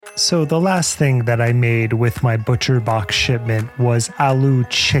So the last thing that I made with my ButcherBox shipment was aloo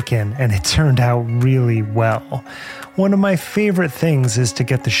chicken, and it turned out really well. One of my favorite things is to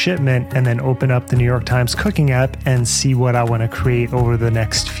get the shipment and then open up the New York Times cooking app and see what I want to create over the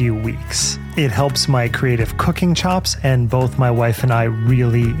next few weeks. It helps my creative cooking chops, and both my wife and I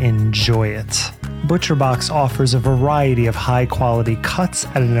really enjoy it. ButcherBox offers a variety of high-quality cuts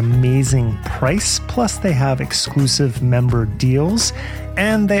at an amazing price, plus they have exclusive member deals,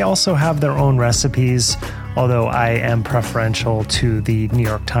 and they also have their own recipes, although I am preferential to the New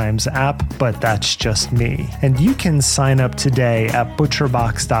York Times app, but that's just me. And you can sign up today at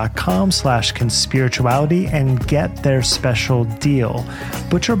butcherbox.com/conspirituality and get their special deal.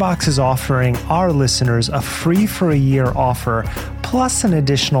 ButcherBox is offering our listeners a free for a year offer plus an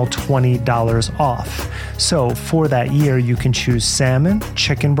additional $20 off. So for that year, you can choose salmon,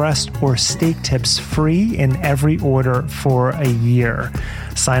 chicken breast, or steak tips free in every order for a year.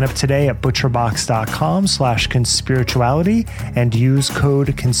 Sign up today at butcherbox.com/conspirituality and use code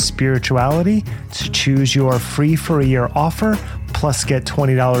conspirituality to choose your free for a year offer, plus get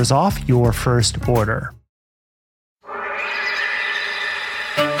 $20 off your first order.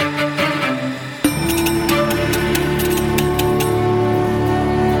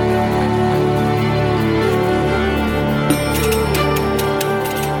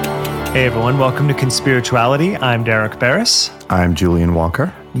 Hey everyone, welcome to Conspirituality. I'm Derek Barris. I'm Julian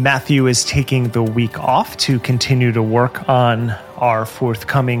Walker. Matthew is taking the week off to continue to work on our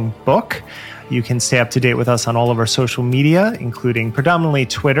forthcoming book. You can stay up to date with us on all of our social media, including predominantly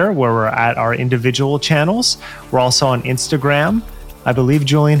Twitter, where we're at our individual channels. We're also on Instagram. I believe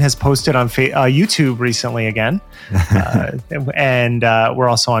Julian has posted on YouTube recently again. And we're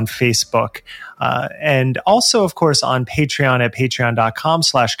also on Facebook. And also, of course, on Patreon at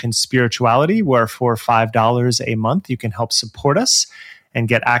patreon.com/conspirituality, where for $5 a month, you can help support us and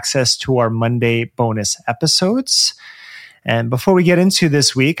get access to our Monday bonus episodes. And before we get into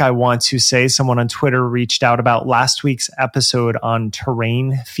this week, I want to say someone on Twitter reached out about last week's episode on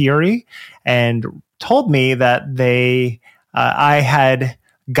terrain theory and told me that I had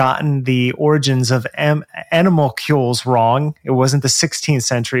gotten the origins of animalcules wrong. It wasn't the 16th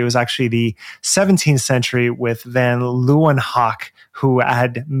century. It was actually the 17th century with Van Leeuwenhoek, who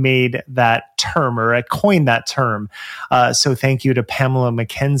had made that term or had coined that term. So thank you to Pamela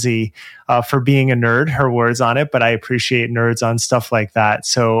McKenzie for being a nerd, her words on it, but I appreciate nerds on stuff like that.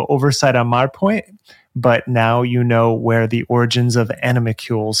 So oversight on my point, but now you know where the origins of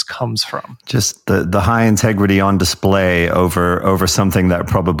animalcules comes from. Just the high integrity on display over something that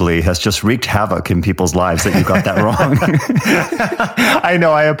probably has just wreaked havoc in people's lives that you got that wrong. I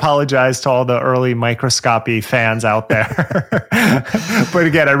know. I apologize to all the early microscopy fans out there. But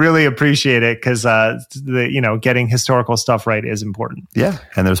again, I really appreciate it because getting historical stuff right is important. Yeah.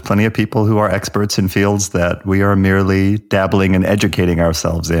 And there's plenty of people who are experts in fields that we are merely dabbling and educating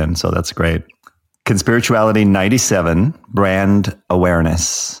ourselves in. So that's great. Conspirituality 97, brand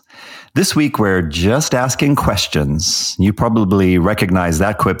awareness. This week, we're just asking questions. You probably recognize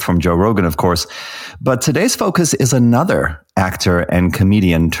that quip from Joe Rogan, of course. But today's focus is another actor and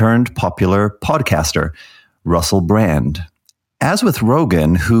comedian turned popular podcaster, Russell Brand. As with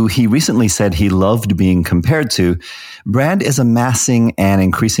Rogan, who he recently said he loved being compared to, Brand is amassing an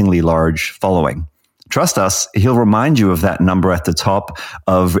increasingly large following. Trust us, he'll remind you of that number at the top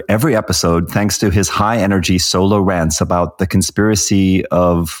of every episode thanks to his high-energy solo rants about the conspiracy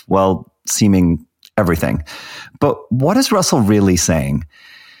of, seeming everything. But what is Russell really saying?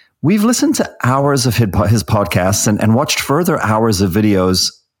 We've listened to hours of his podcasts and watched further hours of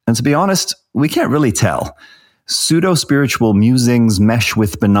videos, and to be honest, we can't really tell. Pseudo-spiritual musings mesh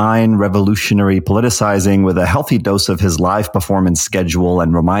with benign revolutionary politicizing with a healthy dose of his live performance schedule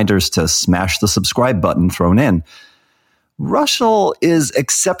and reminders to smash the subscribe button thrown in. Russell is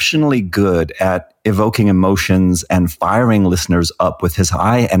exceptionally good at evoking emotions and firing listeners up with his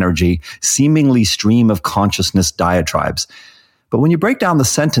high energy, seemingly stream of consciousness diatribes. But when you break down the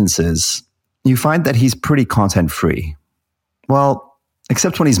sentences, you find that he's pretty content-free. Well,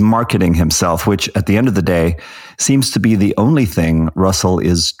 except when he's marketing himself, which at the end of the day seems to be the only thing Russell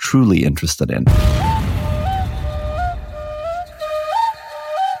is truly interested in.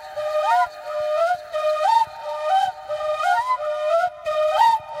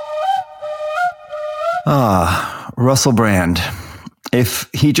 Russell Brand. If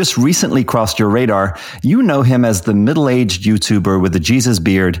he just recently crossed your radar, you know him as the middle-aged YouTuber with the Jesus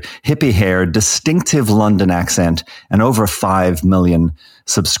beard, hippie hair, distinctive London accent, and over 5 million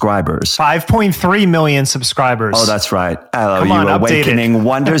subscribers. 5.3 million subscribers. Oh, that's right. Hello, Come you on, awakening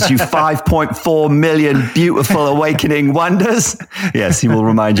wonders, you 5.4 million beautiful awakening wonders. Yes, he will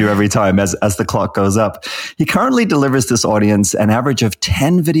remind you every time as the clock goes up. He currently delivers this audience an average of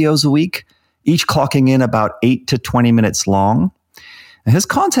 10 videos a week, each clocking in about 8 to 20 minutes long. His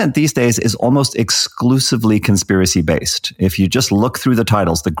content these days is almost exclusively conspiracy based. If you just look through the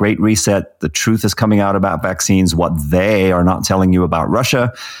titles, The Great Reset, The Truth is Coming Out About Vaccines, What They Are Not Telling You About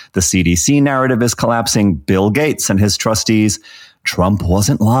Russia, The CDC Narrative is Collapsing, Bill Gates and his trustees, Trump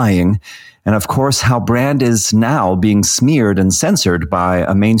wasn't lying, and of course, how Brand is now being smeared and censored by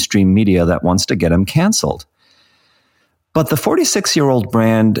a mainstream media that wants to get him canceled. But the 46-year-old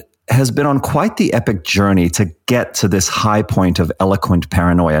Brand has been on quite the epic journey to get to this high point of eloquent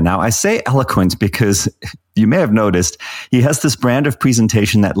paranoia. Now, I say eloquent because you may have noticed he has this brand of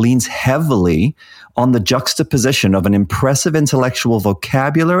presentation that leans heavily on the juxtaposition of an impressive intellectual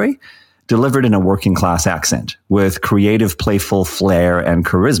vocabulary delivered in a working class accent with creative, playful flair and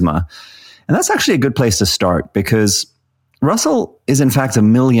charisma. And that's actually a good place to start because Russell is in fact a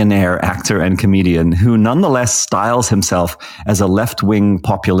millionaire actor and comedian who nonetheless styles himself as a left-wing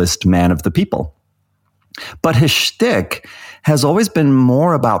populist man of the people. But his shtick has always been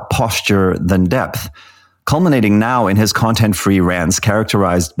more about posture than depth, culminating now in his content-free rants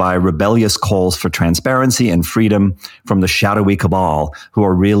characterized by rebellious calls for transparency and freedom from the shadowy cabal who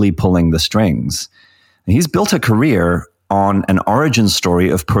are really pulling the strings. He's built a career on an origin story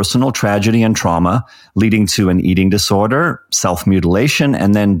of personal tragedy and trauma leading to an eating disorder, self-mutilation,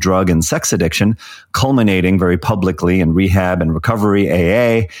 and then drug and sex addiction, culminating very publicly in rehab and recovery,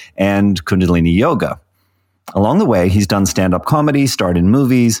 AA, and Kundalini Yoga. Along the way, he's done stand-up comedy, starred in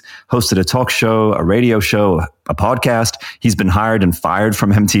movies, hosted a talk show, a radio show, a podcast. He's been hired and fired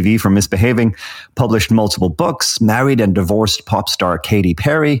from MTV for misbehaving, published multiple books, married and divorced pop star Katy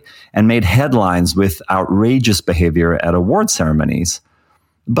Perry, and made headlines with outrageous behavior at award ceremonies.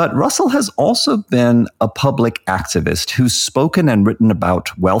 But Russell has also been a public activist who's spoken and written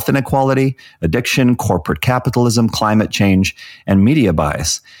about wealth inequality, addiction, corporate capitalism, climate change, and media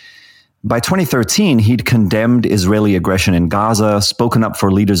bias. By 2013, he'd condemned Israeli aggression in Gaza, spoken up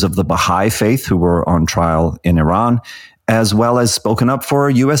for leaders of the Baha'i faith who were on trial in Iran, as well as spoken up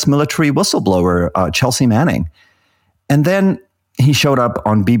for U.S. military whistleblower Chelsea Manning. And then he showed up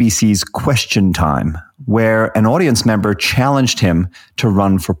on BBC's Question Time, where an audience member challenged him to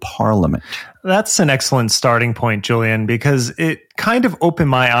run for parliament. That's an excellent starting point, Julian, because it kind of opened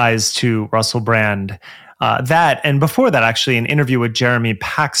my eyes to Russell Brand. That, and before that, actually, an interview with Jeremy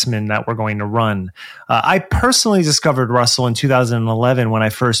Paxman that we're going to run. I personally discovered Russell in 2011 when I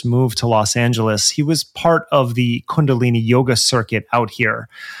first moved to Los Angeles. He was part of the Kundalini Yoga circuit out here.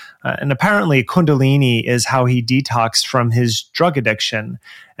 And apparently, Kundalini is how he detoxed from his drug addiction.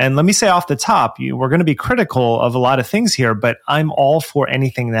 And let me say off the top, we're going to be critical of a lot of things here, but I'm all for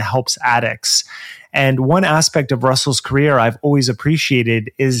anything that helps addicts. And one aspect of Russell's career I've always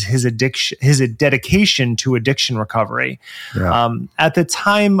appreciated is his dedication to addiction recovery. Yeah. At the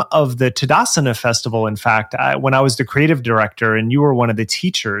time of the Tadasana Festival, in fact, when I was the creative director and you were one of the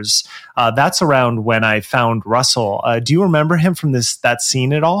teachers, that's around when I found Russell. Do you remember him from that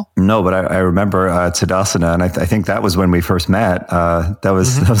scene at all? No, but I remember Tadasana, and I think that was when we first met. That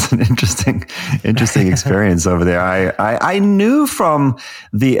was an interesting experience over there. I knew from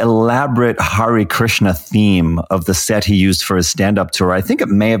the elaborate Hare Krishna theme of the set he used for his stand-up tour. I think it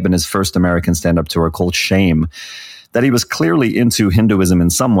may have been his first American stand-up tour called Shame, that he was clearly into Hinduism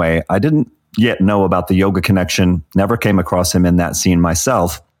in some way. I didn't yet know about the yoga connection, never came across him in that scene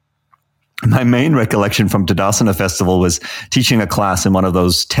myself. My main recollection from Tadasana Festival was teaching a class in one of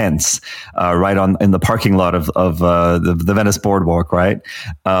those tents, right in the parking lot of the Venice Boardwalk, right?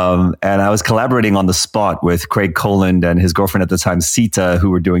 And I was collaborating on the spot with Craig Coland and his girlfriend at the time, Sita,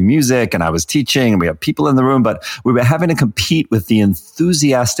 who were doing music, and I was teaching, and we had people in the room, but we were having to compete with the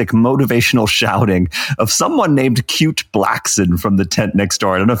enthusiastic, motivational shouting of someone named Cute Blackson from the tent next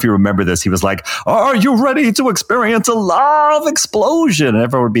door. I don't know if you remember this. He was like, "Are you ready to experience a love explosion?" And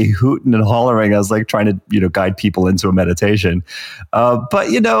everyone would be hooting and hollering. I was like trying to, guide people into a meditation. But,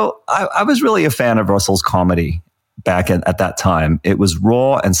 I was really a fan of Russell's comedy back at that time. It was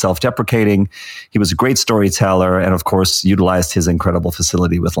raw and self-deprecating. He was a great storyteller and, of course, utilized his incredible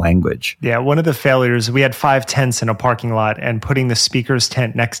facility with language. Yeah, one of the failures, we had 5 tents in a parking lot, and putting the speaker's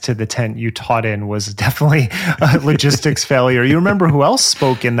tent next to the tent you taught in was definitely a logistics failure. You remember who else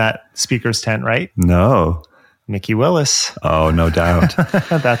spoke in that speaker's tent, right? No. Mickey Willis. Oh, no doubt.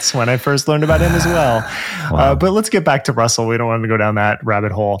 That's when I first learned about him as well. Wow. But let's get back to Russell. We don't want to go down that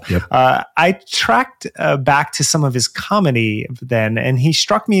rabbit hole. Yep. I tracked back to some of his comedy then, and he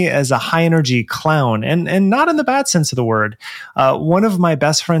struck me as a high energy clown, and not in the bad sense of the word. One of my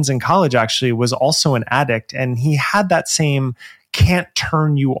best friends in college actually was also an addict, and he had that same can't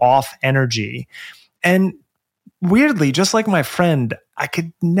turn you off energy. And weirdly, just like my friend, I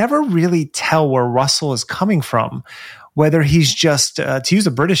could never really tell where Russell is coming from, whether he's just, to use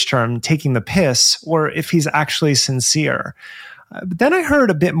a British term, taking the piss, or if he's actually sincere. But then I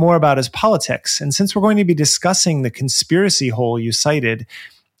heard a bit more about his politics. And since we're going to be discussing the conspiracy hole you cited,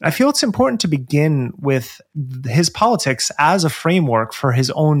 I feel it's important to begin with his politics as a framework for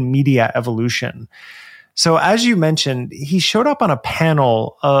his own media evolution. So as you mentioned, he showed up on a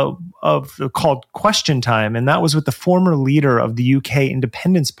panel called Question Time, and that was with the former leader of the UK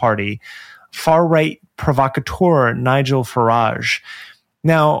Independence Party, far-right provocateur Nigel Farage.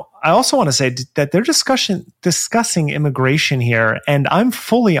 Now, I also want to say that they're discussing immigration here, and I'm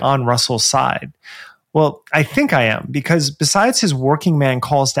fully on Russell's side. Well, I think I am, because besides his working man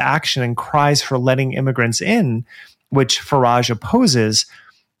calls to action and cries for letting immigrants in, which Farage opposes,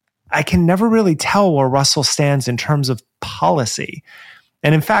 I can never really tell where Russell stands in terms of policy.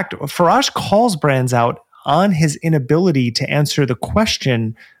 And in fact, Farage calls Brands out on his inability to answer the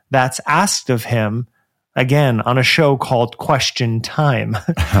question that's asked of him, again, on a show called Question Time.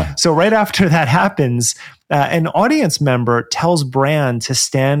 So right after that happens, an audience member tells Brand to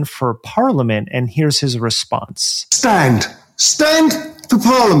stand for Parliament, and here's his response. Stand. Stand for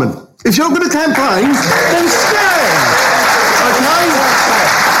Parliament. If you're going to campaign, then stand. Okay?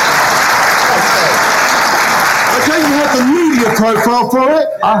 Okay, you have the media profile for it.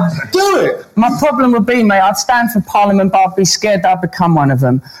 Do it. My problem would be, mate, I'd stand for Parliament, but I'd be scared that I'd become one of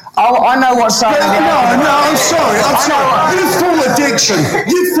them. I know what's up. No, I'm sorry. You've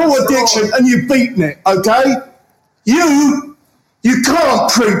full addiction and you've beaten it, okay? You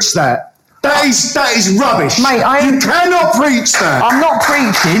can't preach that. That is rubbish. Mate, you cannot preach that. I'm not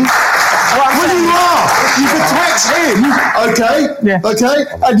preaching. Well, you are. You've attacked him, okay? Yeah. Okay?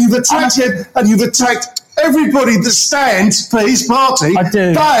 And you've attacked him, and you've attacked everybody that stands for his party. I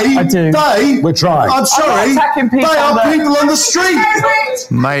do. We're trying. I'm sorry. They are people on the street.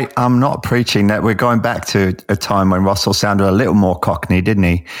 Mate, I'm not preaching that. We're going back to a time when Russell sounded a little more Cockney, didn't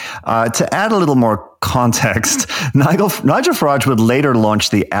he? To add a little more context, Nigel Farage would later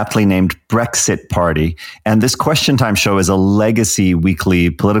launch the aptly named Brexit Party. And this Question Time show is a legacy weekly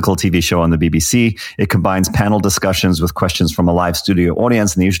political TV show on the BBC. It combines panel discussions with questions from a live studio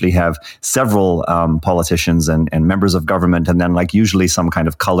audience. And they usually have several politicians and members of government, and then usually some kind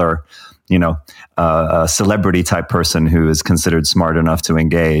of color, a celebrity type person who is considered smart enough to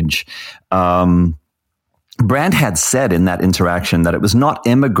engage. Brand had said in that interaction that it was not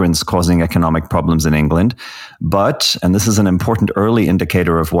immigrants causing economic problems in England, but, and this is an important early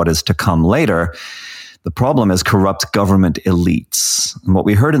indicator of what is to come later, the problem is corrupt government elites. And what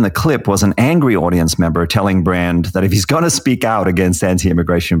we heard in the clip was an angry audience member telling Brand that if he's going to speak out against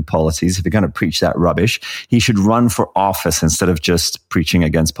anti-immigration policies, if he's going to preach that rubbish, he should run for office instead of just preaching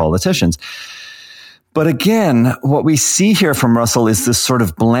against politicians. But again, what we see here from Russell is this sort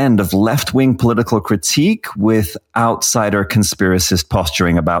of blend of left-wing political critique with outsider conspiracist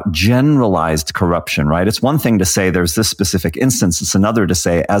posturing about generalized corruption, right? It's one thing to say there's this specific instance. It's another to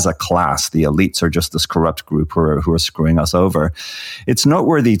say, as a class, the elites are just this corrupt group who are screwing us over. It's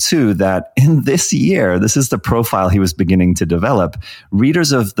noteworthy, too, that in this year, this is the profile he was beginning to develop.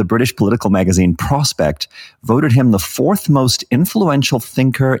 Readers of the British political magazine Prospect voted him the fourth most influential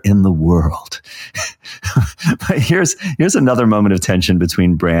thinker in the world. But here's another moment of tension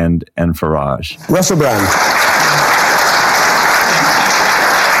between Brand and Farage. Russell Brand.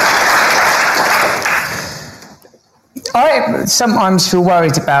 I sometimes feel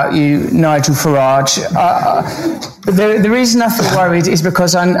worried about you, Nigel Farage. The reason I feel worried is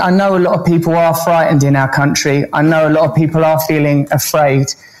because I know a lot of people are frightened in our country. I know a lot of people are feeling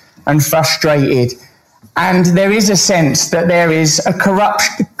afraid and frustrated. And there is a sense that there is a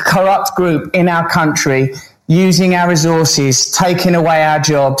corrupt group in our country using our resources, taking away our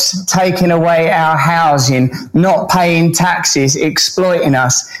jobs, taking away our housing, not paying taxes, exploiting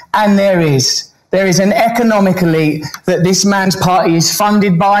us. And there is an economic elite that this man's party is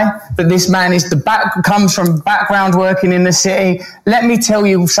funded by, that this man comes from background working in the city. Let me tell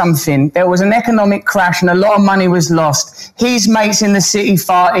you something. There was an economic crash and a lot of money was lost. His mates in the city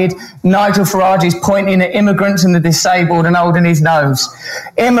farted. Nigel Farage is pointing at immigrants and the disabled and holding his nose.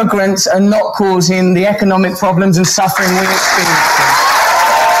 Immigrants are not causing the economic problems and suffering we experience.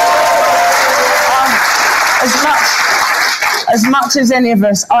 As much as any of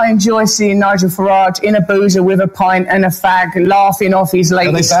us, I enjoy seeing Nigel Farage in a boozer with a pint and a fag, laughing off his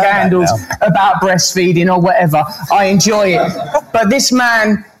latest scandals about breastfeeding or whatever. I enjoy it. But this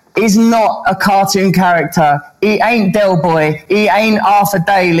man is not a cartoon character. He ain't Del Boy. He ain't Arthur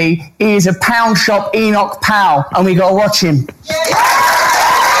Daly. He is a pound shop Enoch Powell, and we got to watch him.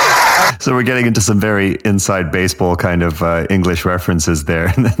 So we're getting into some very inside baseball kind of English references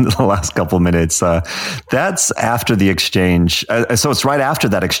there in the last couple minutes. That's after the exchange. So it's right after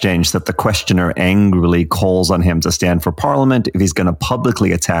that exchange that the questioner angrily calls on him to stand for Parliament if he's going to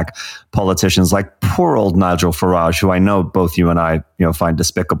publicly attack politicians like poor old Nigel Farage, who I know both you and I find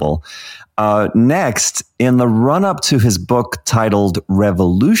despicable. Next, in the run-up to his book titled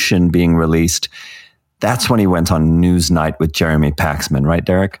Revolution being released, that's when he went on Newsnight with Jeremy Paxman, right,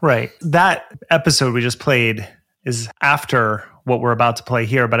 Derek? Right. That episode we just played is after what we're about to play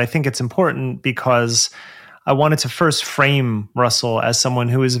here, but I think it's important because I wanted to first frame Russell as someone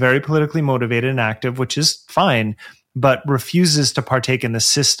who is very politically motivated and active, which is fine, but refuses to partake in the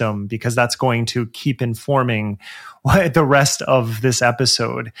system because that's going to keep informing the rest of this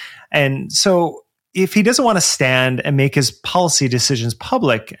episode. And so if he doesn't want to stand and make his policy decisions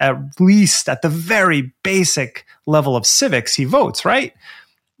public, at least at the very basic level of civics, he votes, right?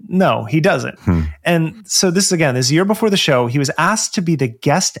 No, he doesn't. And so this year before the show, he was asked to be the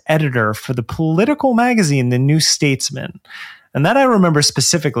guest editor for the political magazine, The New Statesman. And that I remember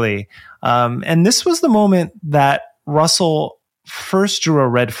specifically. And this was the moment that Russell first drew a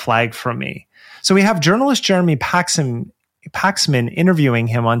red flag from me. So we have journalist Jeremy Paxman interviewing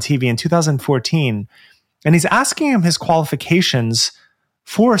him on TV in 2014, and he's asking him his qualifications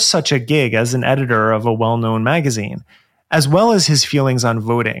for such a gig as an editor of a well-known magazine, as well as his feelings on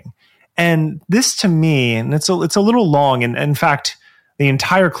voting. And this to me, and it's a little long, and in fact, the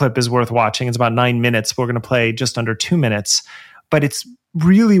entire clip is worth watching. It's about 9 minutes, but we're going to play just under 2 minutes, but it's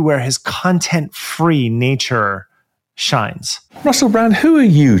really where his content-free nature shines. Russell Brand, who are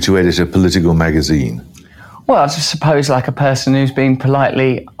you to edit a political magazine? Well, I suppose like a person who's being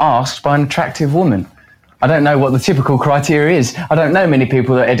politely asked by an attractive woman. I don't know what the typical criteria is. I don't know many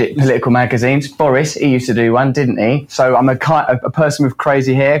people that edit political magazines. Boris, he used to do one, didn't he? So I'm a person with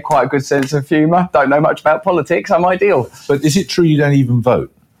crazy hair, quite a good sense of humour. Don't know much about politics. I'm ideal. But is it true you don't even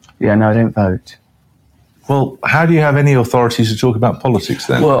vote? Yeah, no, I don't vote. Well, how do you have any authority to talk about politics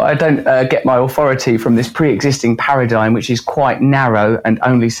then? Well, I don't get my authority from this pre-existing paradigm, which is quite narrow and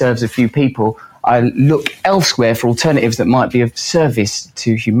only serves a few people. I look elsewhere for alternatives that might be of service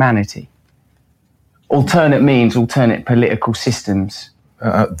to humanity. Alternate means alternate political systems.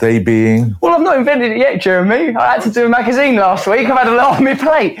 They being? Well, I've not invented it yet, Jeremy. I had to do a magazine last week. I've had a lot on my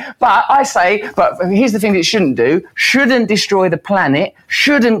plate. But here's the thing it shouldn't do. Shouldn't destroy the planet.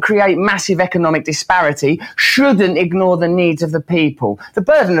 Shouldn't create massive economic disparity. Shouldn't ignore the needs of the people. The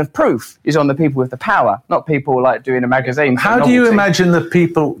burden of proof is on the people with the power, not people like doing a magazine. How do you imagine that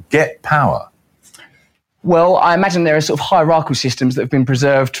people get power? Well, I imagine there are sort of hierarchical systems that have been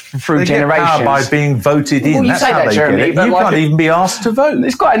preserved through generations. Get power by being voted in. Well, you say that, Jeremy. You can't even be asked to vote.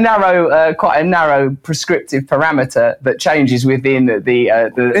 It's quite a narrow prescriptive parameter that changes within the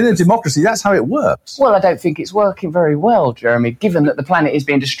in a democracy, that's how it works. Well, I don't think it's working very well, Jeremy, given that the planet is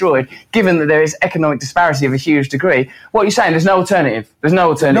being destroyed, given that there is economic disparity of a huge degree. What are you saying? There's no alternative. There's no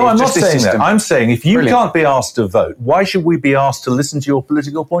alternative. No, I'm not saying that. I'm saying if you can't be asked to vote, why should we be asked to listen to your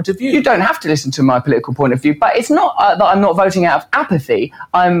political point of view? You don't have to listen to my political point of view, but it's not that I'm not voting out of apathy.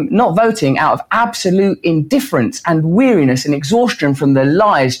 I'm not voting out of absolute indifference and weariness and exhaustion from the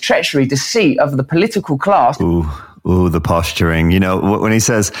lies, treachery, deceit of the political class. Ooh, the posturing. When he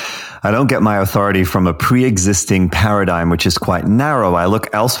says, I don't get my authority from a pre-existing paradigm, which is quite narrow. I look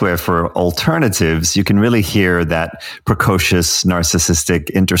elsewhere for alternatives. You can really hear that precocious,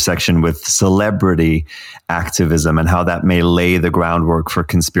 narcissistic intersection with celebrity activism and how that may lay the groundwork for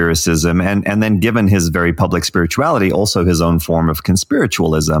conspiracism. And then given his very public spirituality, also his own form of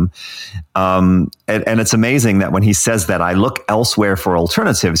conspiritualism. And it's amazing that when he says that, I look elsewhere for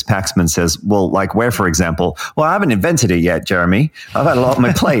alternatives, Paxman says, well, like where, for example? Well, I haven't invented it yet, Jeremy. I've had a lot on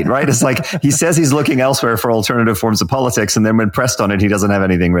my plate, right? It's like he says he's looking elsewhere for alternative forms of politics, and then when pressed on it, he doesn't have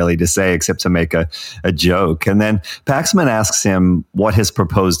anything really to say except to make a joke. And then Paxman asks him what his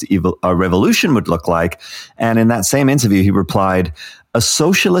proposed revolution would look like. And in that same interview, he replied, a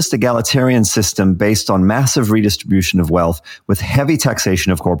socialist egalitarian system based on massive redistribution of wealth with heavy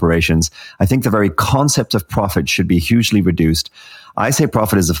taxation of corporations. I think the very concept of profit should be hugely reduced. I say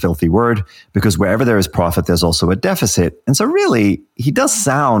profit is a filthy word because wherever there is profit, there's also a deficit. And so really, he does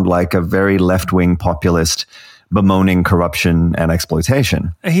sound like a very left-wing populist bemoaning corruption and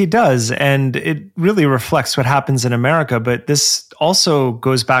exploitation. He does, and it really reflects what happens in America. But this also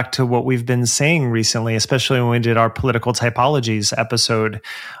goes back to what we've been saying recently, especially when we did our political typologies episode,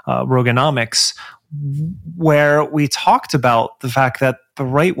 Roganomics, where we talked about the fact that the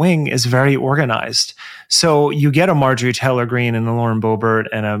right wing is very organized. So you get a Marjorie Taylor Greene and a Lauren Boebert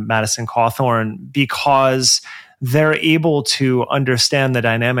and a Madison Cawthorn because they're able to understand the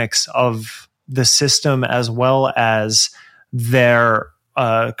dynamics of the system as well as their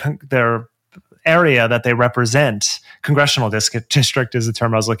area that they represent. Congressional district is the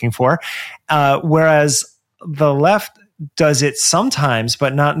term I was looking for. Whereas the left does it sometimes,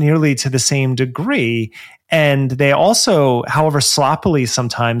 but not nearly to the same degree. And they also, however sloppily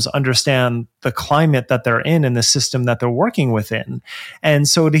sometimes, understand the climate that they're in and the system that they're working within. And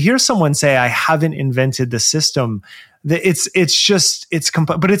so to hear someone say, I haven't invented the system, but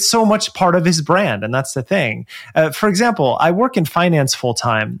it's so much part of his brand. And that's the thing. For example, I work in finance full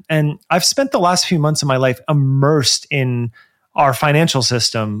time, and I've spent the last few months of my life immersed in our financial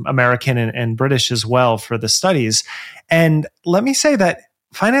system, American and British as well, for the studies. And let me say that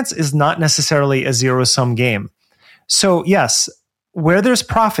finance is not necessarily a zero-sum game. So yes, where there's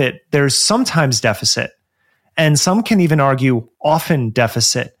profit, there's sometimes deficit. And some can even argue often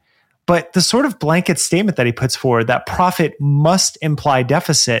deficit. But the sort of blanket statement that he puts forward, that profit must imply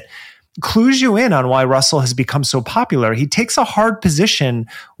deficit, clues you in on why Russell has become so popular. He takes a hard position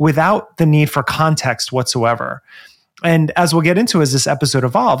without the need for context whatsoever. And as we'll get into as this episode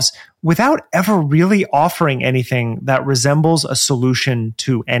evolves, without ever really offering anything that resembles a solution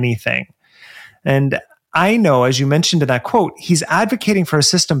to anything. And I know, as you mentioned in that quote, he's advocating for a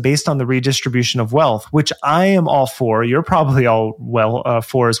system based on the redistribution of wealth, which I am all for. You're probably all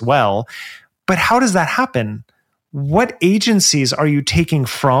for as well. But how does that happen? What agencies are you taking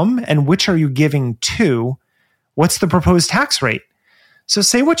from, and which are you giving to? What's the proposed tax rate? So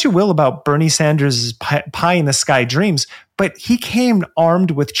say what you will about Bernie Sanders' pie in the sky dreams, but he came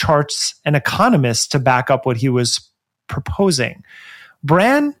armed with charts and economists to back up what he was proposing.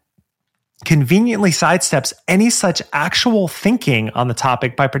 Brand conveniently sidesteps any such actual thinking on the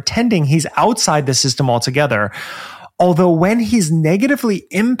topic by pretending he's outside the system altogether. Although when he's negatively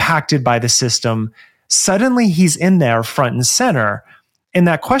impacted by the system, suddenly he's in there front and center. In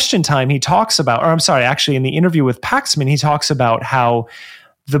that question time, he talks about, in the interview with Paxman, he talks about how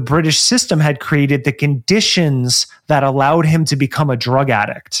the British system had created the conditions that allowed him to become a drug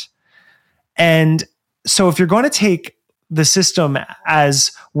addict. And so if you're going to take the system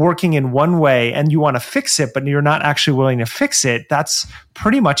as working in one way and you want to fix it, but you're not actually willing to fix it, that's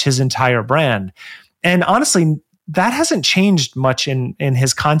pretty much his entire brand. And honestly, that hasn't changed much in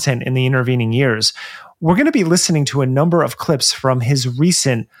his content in the intervening years. We're going to be listening to a number of clips from his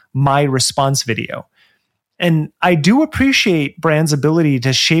recent My Response video. And I do appreciate Brand's ability to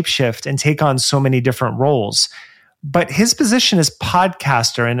shapeshift and take on so many different roles. But his position as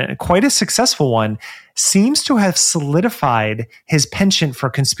podcaster, and quite a successful one, seems to have solidified his penchant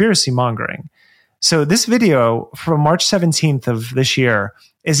for conspiracy mongering. So this video from March 17th of this year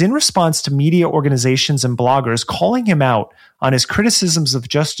is in response to media organizations and bloggers calling him out on his criticisms of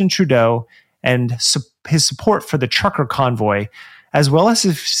Justin Trudeau and his support for the trucker convoy, as well as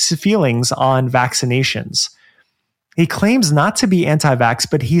his feelings on vaccinations. He claims not to be anti-vax,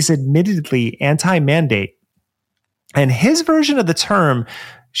 but he's admittedly anti-mandate. And his version of the term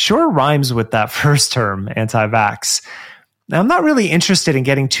sure rhymes with that first term, anti-vax. Now, I'm not really interested in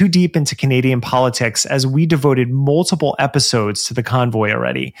getting too deep into Canadian politics, as we devoted multiple episodes to the convoy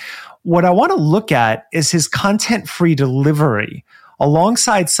already. What I want to look at is his content-free delivery,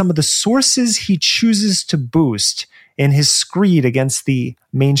 alongside some of the sources he chooses to boost in his screed against the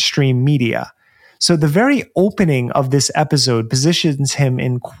mainstream media. So the very opening of this episode positions him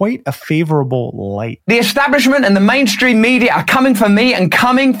in quite a favorable light. The establishment and the mainstream media are coming for me and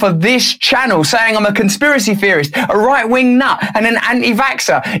coming for this channel, saying I'm a conspiracy theorist, a right-wing nut, and an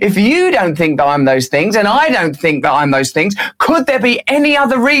anti-vaxxer. If you don't think that I'm those things, and I don't think that I'm those things, could there be any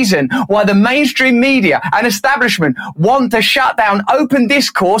other reason why the mainstream media and establishment want to shut down open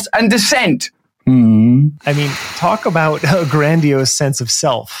discourse and dissent? I mean, talk about a grandiose sense of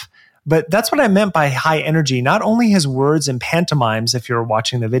self. But that's what I meant by high energy. Not only his words and pantomimes, if you're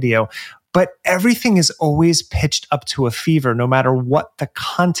watching the video, but everything is always pitched up to a fever, no matter what the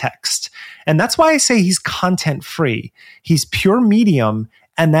context. And that's why I say he's content free. He's pure medium,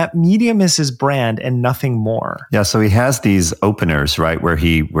 And that medium is his brand and nothing more. Yeah, so he has these openers, right, where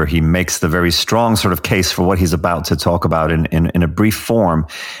he makes the very strong sort of case for what he's about to talk about in a brief form,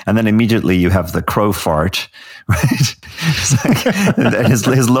 and then immediately you have the crow fart, right? It's like, and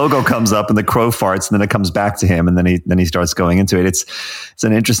his logo comes up and the crow farts, and then it comes back to him, and then he starts going into it. It's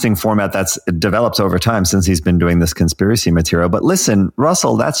an interesting format that's developed over time since he's been doing this conspiracy material. But listen,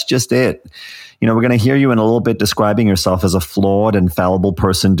 Russell, that's just it. You know, we're going to hear you in a little bit describing yourself as a flawed and fallible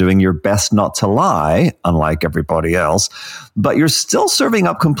person doing your best not to lie, unlike everybody else, but you're still serving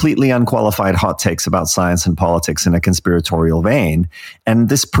up completely unqualified hot takes about science and politics in a conspiratorial vein. And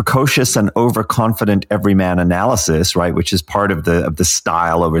this precocious and overconfident everyman analysis, right, which is part of the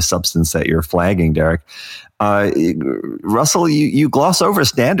style over substance that you're flagging, Derek. Russell, you gloss over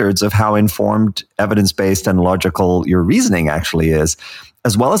standards of how informed, evidence-based, and logical your reasoning actually is,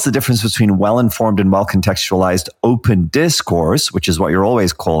 as well as the difference between well-informed and well-contextualized open discourse, which is what you're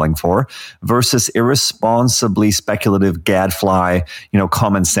always calling for, versus irresponsibly speculative gadfly,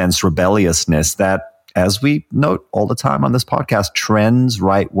 common sense rebelliousness that, as we note all the time on this podcast, trends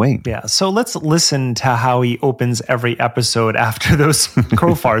right wing. Yeah. So let's listen to how he opens every episode after those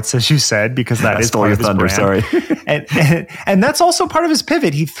crow farts, as you said, because that is part of his thunder, brand. Sorry. and that's also part of his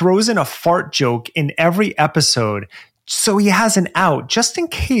pivot. He throws in a fart joke in every episode, so he has an out just in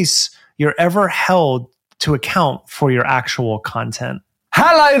case you're ever held to account for your actual content.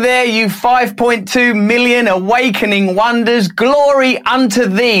 Hello there, you 5.2 million awakening wonders. Glory unto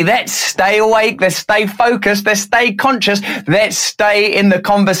thee. Let's stay awake. Let's stay focused. Let's stay conscious. Let's stay in the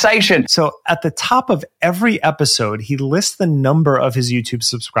conversation. So at the top of every episode, he lists the number of his YouTube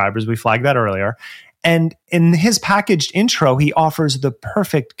subscribers. We flagged that earlier. And in his packaged intro, he offers the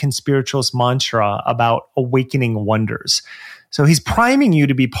perfect conspiritualist mantra about awakening wonders. So he's priming you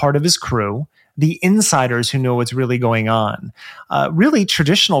to be part of his crew, the insiders who know what's really going on. Really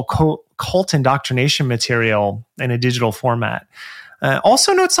traditional cult indoctrination material in a digital format.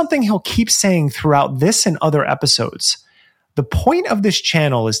 Also note something he'll keep saying throughout this and other episodes. The point of this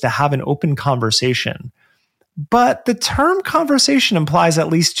channel is to have an open conversation. But the term conversation implies at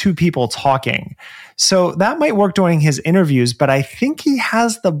least two people talking. So that might work during his interviews, but I think he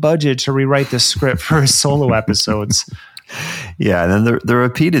has the budget to rewrite the script for his solo episodes. Yeah, and then the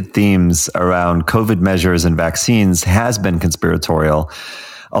repeated themes around COVID measures and vaccines has been conspiratorial,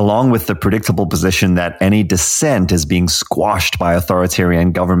 along with the predictable position that any dissent is being squashed by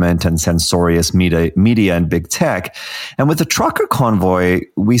authoritarian government and censorious media and big tech. And with the trucker convoy,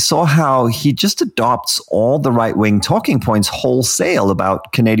 we saw how he just adopts all the right-wing talking points wholesale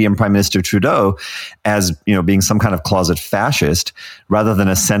about Canadian Prime Minister Trudeau as, being some kind of closet fascist, rather than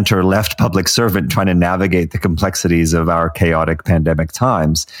a center-left public servant trying to navigate the complexities of our chaotic pandemic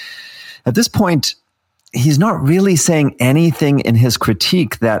times. At this point, he's not really saying anything in his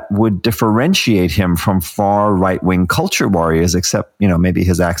critique that would differentiate him from far right-wing culture warriors, except, maybe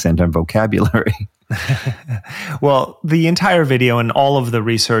his accent and vocabulary. Well, the entire video and all of the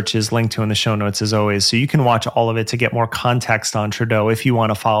research is linked to in the show notes as always, so you can watch all of it to get more context on Trudeau if you want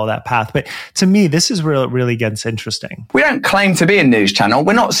to follow that path. But to me, this is where it really gets interesting. We don't claim to be a news channel.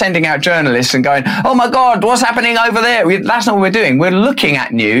 We're not sending out journalists and going, oh my God, what's happening over there? That's not what we're doing. We're looking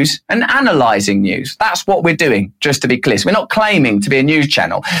at news and analysing news. That's what we're doing, just to be clear. So we're not claiming to be a news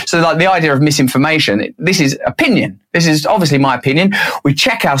channel. So like the idea of misinformation, this is opinion. This is obviously my opinion. We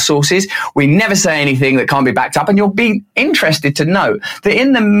check our sources. We never say anything that can't be backed up. And you'll be interested to know that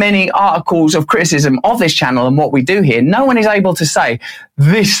in the many articles of criticism of this channel and what we do here, no one is able to say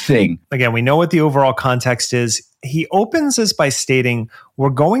this thing. Again, we know what the overall context is. He opens this by stating, we're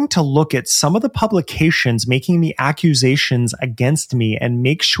going to look at some of the publications making the accusations against me and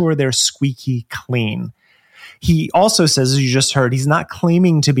make sure they're squeaky clean. He also says, as you just heard, he's not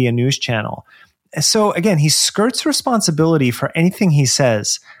claiming to be a news channel. So again, he skirts responsibility for anything he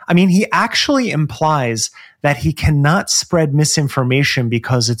says. I mean, he actually implies that he cannot spread misinformation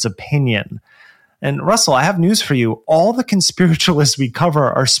because it's opinion. And Russell, I have news for you. All the conspiritualists we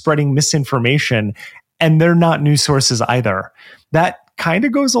cover are spreading misinformation, and they're not news sources either. That kind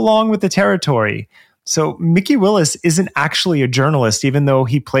of goes along with the territory. So Mickey Willis isn't actually a journalist, even though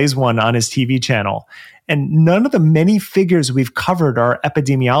he plays one on his TV channel. And none of the many figures we've covered are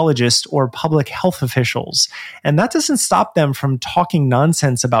epidemiologists or public health officials. And that doesn't stop them from talking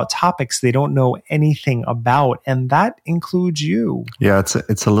nonsense about topics they don't know anything about. And that includes you. Yeah,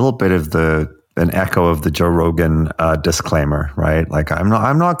 it's a little bit of an echo of the Joe Rogan disclaimer, right? Like I'm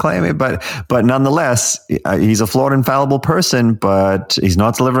not claiming, but nonetheless, he's a flawed and fallible person, but he's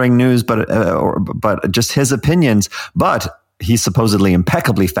not delivering news, but just his opinions. But he's supposedly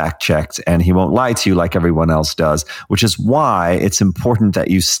impeccably fact-checked, and he won't lie to you like everyone else does, which is why it's important that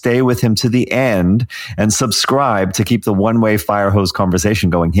you stay with him to the end and subscribe to keep the one-way fire hose conversation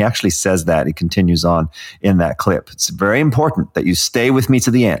going. He actually says that. He continues on in that clip. It's very important that you stay with me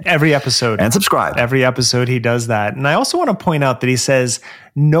to the end. Every episode. And subscribe. Every episode he does that. And I also want to point out that he says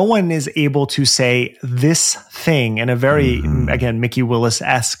no one is able to say this thing in a very, again, Mickey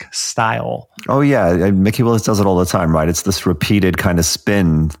Willis-esque style. Oh, yeah. Mickey Willis does it all the time, right? It's this repeated kind of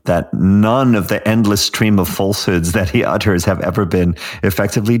spin that none of the endless stream of falsehoods that he utters have ever been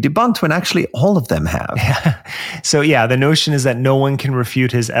effectively debunked, when actually all of them have. Yeah. So, yeah, the notion is that no one can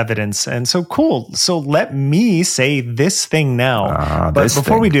refute his evidence. And so, cool. So let me say this thing now. But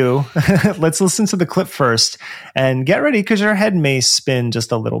before we do, let's listen to the clip first and get ready, because your head may spin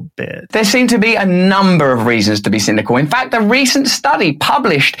just a little bit. There seem to be a number of reasons to be cynical. In fact, a recent study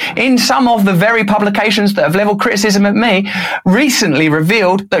published in some of the very publications that have leveled criticism at me recently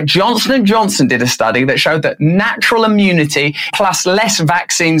revealed that Johnson & Johnson did a study that showed that natural immunity plus less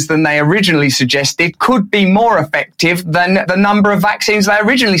vaccines than they originally suggested could be more effective than the number of vaccines they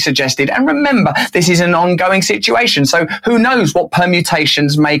originally suggested. And remember, this is an ongoing situation, so who knows what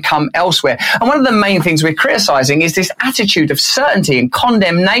permutations may come elsewhere. And one of the main things we're criticizing is this attitude of certainty and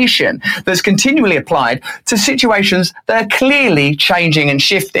condemnation that's continually applied to situations that are clearly changing and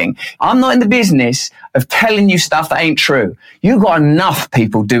shifting. I'm not in the business of telling you stuff that ain't true. You've got enough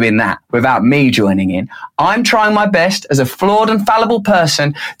people doing that without me joining in. I'm trying my best as a flawed and fallible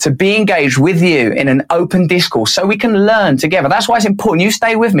person to be engaged with you in an open discourse so we can learn together. That's why it's important you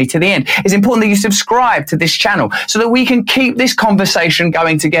stay with me to the end. It's important that you subscribe to this channel so that we can keep this conversation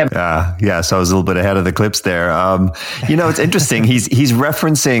going together. Yeah, so I was a little bit ahead of the clips there. It's interesting. He's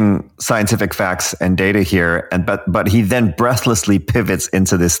referencing scientific facts and data here, but he then breathlessly pivots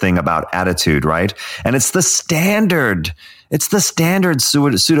into this thing about attitude, right? And it's the standard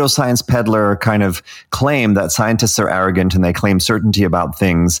pseudoscience peddler kind of claim that scientists are arrogant and they claim certainty about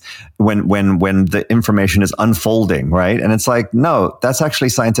things when the information is unfolding, right? And it's like, no, that's actually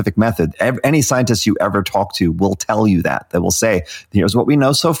scientific method. Any scientist you ever talk to will tell you that. They will say, here's what we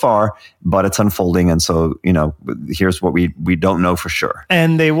know so far, but it's unfolding. And so, here's what we don't know for sure.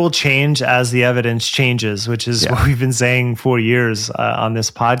 And they will change as the evidence changes, which is what we've been saying for years on this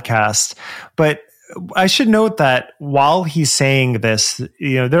podcast. But I should note that while he's saying this,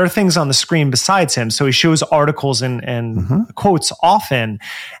 there are things on the screen besides him. So he shows articles and quotes often.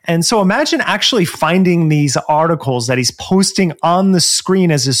 And so imagine actually finding these articles that he's posting on the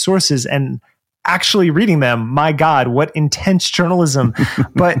screen as his sources and actually reading them. My God, what intense journalism.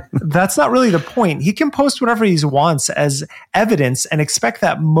 But that's not really the point. He can post whatever he wants as evidence and expect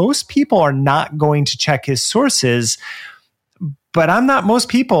that most people are not going to check his sources. But I'm not most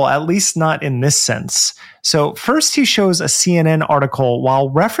people, at least not in this sense. So first he shows a CNN article while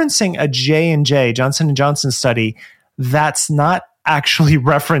referencing a J&J, Johnson & Johnson study that's not actually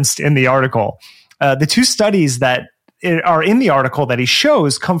referenced in the article. The two studies that are in the article that he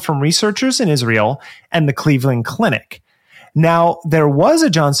shows come from researchers in Israel and the Cleveland Clinic. Now, there was a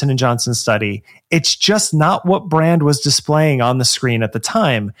Johnson & Johnson study. It's just not what brand was displaying on the screen at the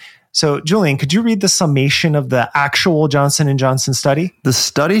time. So, Julian, could you read the summation of the actual Johnson & Johnson study? The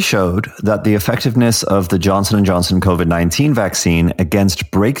study showed that the effectiveness of the Johnson & Johnson COVID-19 vaccine against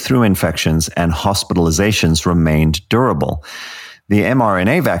breakthrough infections and hospitalizations remained durable. The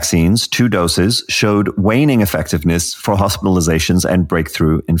mRNA vaccines, 2 doses, showed waning effectiveness for hospitalizations and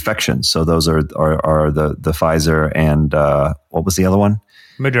breakthrough infections. So those are the Pfizer and what was the other one?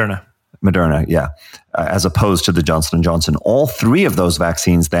 Moderna, yeah, as opposed to the Johnson & Johnson. All 3 of those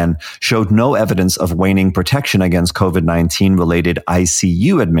vaccines then showed no evidence of waning protection against COVID-19 related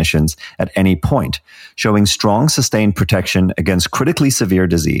ICU admissions at any point, showing strong sustained protection against critically severe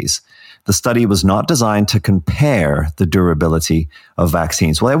disease. The study was not designed to compare the durability of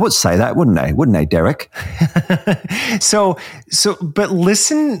vaccines. Well, I would say that, wouldn't I, Derek? But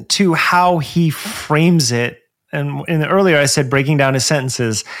listen to how he frames it. And earlier I said breaking down his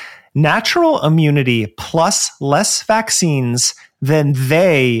sentences. Natural immunity plus less vaccines than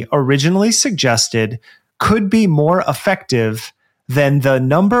they originally suggested could be more effective than the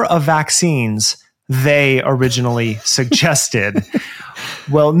number of vaccines they originally suggested.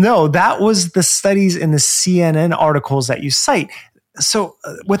 Well, no, that was the studies in the CNN articles that you cite. So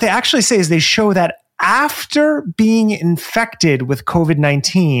what they actually say is they show that after being infected with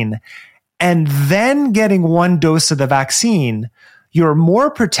COVID-19 and then getting 1 dose of the vaccine, you're more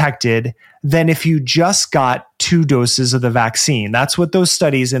protected than if you just got 2 doses of the vaccine. That's what those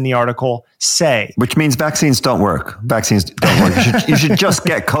studies in the article say. Which means vaccines don't work. Vaccines don't work. You should just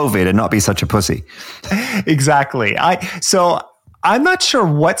get COVID and not be such a pussy. Exactly. I'm not sure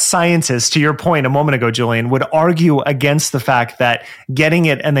what scientists, to your point a moment ago, Julian, would argue against the fact that getting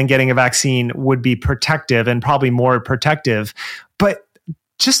it and then getting a vaccine would be protective and probably more protective. But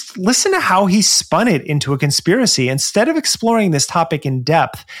just listen to how he spun it into a conspiracy. Instead of exploring this topic in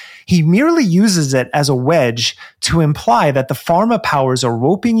depth, he merely uses it as a wedge to imply that the pharma powers are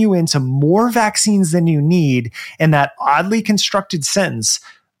roping you into more vaccines than you need in that oddly constructed sentence,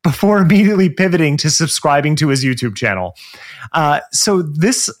 before immediately pivoting to subscribing to his YouTube channel. So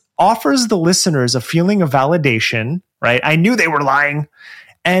this offers the listeners a feeling of validation, right? I knew they were lying.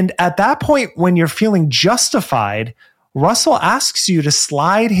 And at that point, when you're feeling justified, Russell asks you to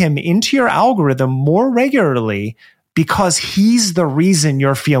slide him into your algorithm more regularly because he's the reason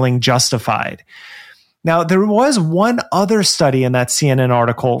you're feeling justified. Now, there was one other study in that CNN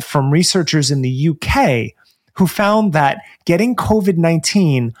article from researchers in the UK who found that getting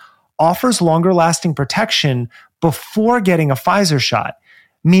COVID-19 offers longer lasting protection before getting a Pfizer shot,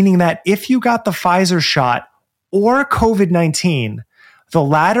 meaning that if you got the Pfizer shot or COVID-19, the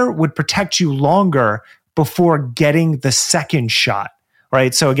latter would protect you longer before getting the second shot,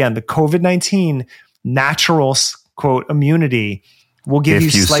 right? So again, the COVID-19 natural, quote, immunity will give you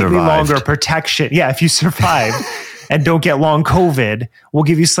slightly longer protection. Yeah, if you survive. And don't get long COVID, will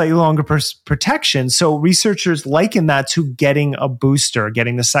give you slightly longer protection. So researchers liken that to getting a booster,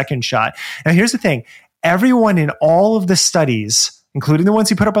 getting the second shot. Now, here's the thing. Everyone in all of the studies, including the ones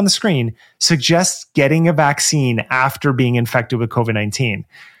you put up on the screen, suggests getting a vaccine after being infected with COVID-19.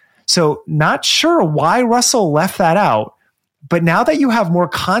 So not sure why Russell left that out. But now that you have more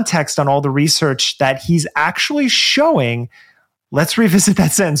context on all the research that he's actually showing, let's revisit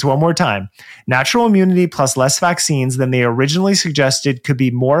that sentence one more time. Natural immunity plus less vaccines than they originally suggested could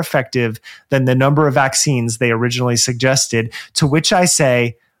be more effective than the number of vaccines they originally suggested, to which I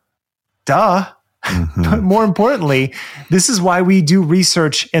say, duh. Mm-hmm. But more importantly, this is why we do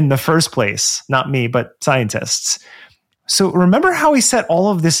research in the first place. Not me, but scientists. So remember how he set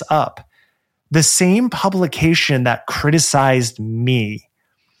all of this up. The same publication that criticized me.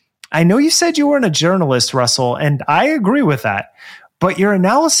 I know you said you weren't a journalist, Russell, and I agree with that. But your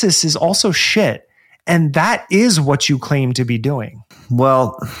analysis is also shit. And that is what you claim to be doing.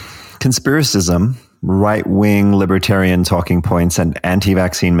 Well, conspiracism, right-wing libertarian talking points, and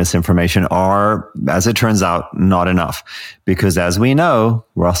anti-vaccine misinformation are, as it turns out, not enough. Because as we know,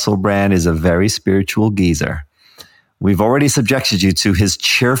 Russell Brand is a very spiritual geezer. We've already subjected you to his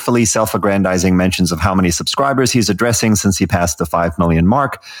cheerfully self-aggrandizing mentions of how many subscribers he's addressing since he passed the 5 million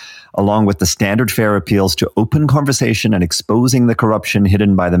mark, along with the standard fare appeals to open conversation and exposing the corruption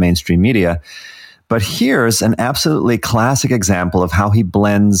hidden by the mainstream media. But here's an absolutely classic example of how he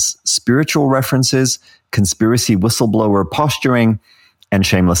blends spiritual references, conspiracy whistleblower posturing, and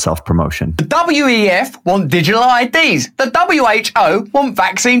shameless self-promotion. The WEF want digital IDs. The WHO want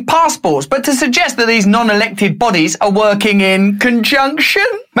vaccine passports. But to suggest that these non-elected bodies are working in conjunction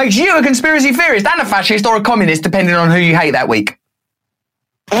makes you a conspiracy theorist and a fascist or a communist, depending on who you hate that week.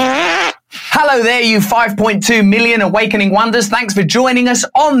 Hello there, you 5.2 million awakening wonders. Thanks for joining us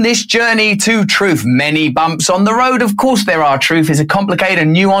on this journey to truth. Many bumps on the road. Of course there are. Truth is a complicated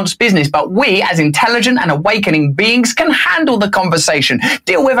and nuanced business, but we as intelligent and awakening beings can handle the conversation,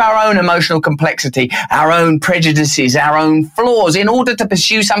 deal with our own emotional complexity, our own prejudices, our own flaws in order to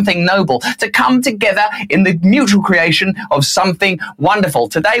pursue something noble, to come together in the mutual creation of something wonderful.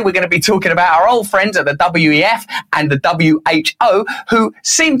 Today we're going to be talking about our old friends at the WEF and the WHO who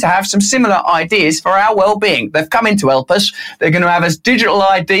seem to have some similar ideas for our well-being. They've come in to help us. They're going to have us digital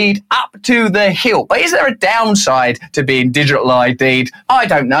ID'd up to the hilt. But is there a downside to being digital ID'd? I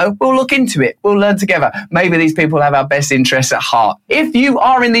don't know. We'll look into it. We'll learn together. Maybe these people have our best interests at heart. If you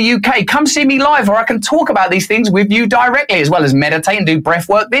are in the UK, come see me live or I can talk about these things with you directly, as well as meditate and do breath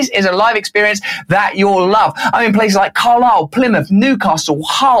work. This is a live experience that you'll love. I'm in places like Carlisle, Plymouth, Newcastle,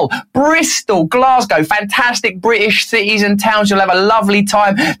 Hull, Bristol, Glasgow, fantastic British cities and towns. You'll have a lovely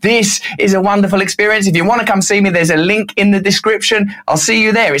time. This is a wonderful experience. If you want to come see me, there's a link in the description. I'll see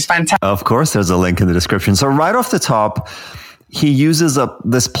you there. It's fantastic. Of course, there's a link in the description. So right off the top, he uses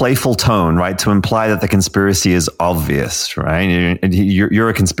this playful tone, right, to imply that the conspiracy is obvious, right? You're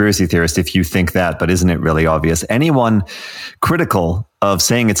a conspiracy theorist if you think that, but isn't it really obvious? Anyone critical of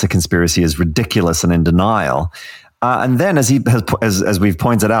saying it's a conspiracy is ridiculous and in denial. And then, as we've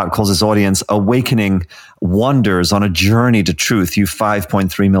pointed out, calls his audience awakening wonders on a journey to truth. You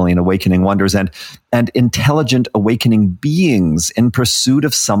 5.3 million awakening wonders and intelligent awakening beings in pursuit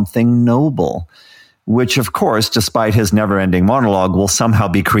of something noble. which of course, despite his never-ending monologue, will somehow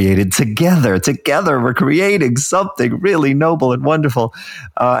be created together. Together, we're creating something really noble and wonderful.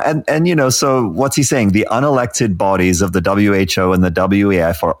 So what's he saying? The unelected bodies of the WHO and the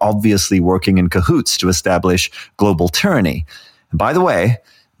WEF are obviously working in cahoots to establish global tyranny. And by the way,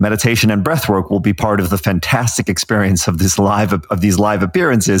 meditation and breathwork will be part of the fantastic experience of these live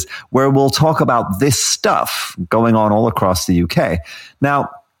appearances, where we'll talk about this stuff going on all across the UK. Now,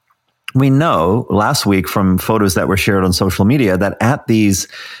 we know last week from photos that were shared on social media that at these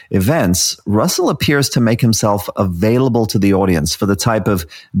events, Russell appears to make himself available to the audience for the type of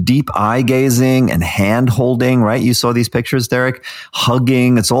deep eye gazing and hand holding, right? You saw these pictures, Derek,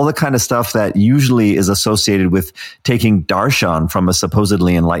 hugging. It's all the kind of stuff that usually is associated with taking darshan from a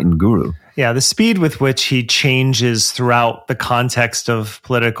supposedly enlightened guru. Yeah, the speed with which he changes throughout the context of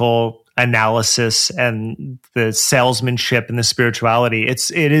political analysis and the salesmanship and the spirituality, it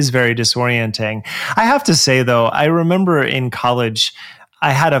is very disorienting. I have to say, though, I remember in college,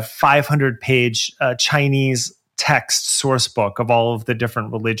 I had a 500-page Chinese text source book of all of the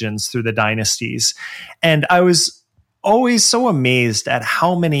different religions through the dynasties. And I was always so amazed at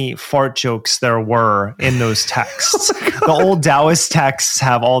how many fart jokes there were in those texts. The old Taoist texts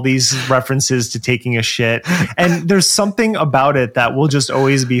have all these references to taking a shit. And there's something about it that will just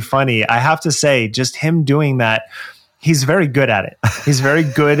always be funny. I have to say, just him doing that, he's very good at it. He's very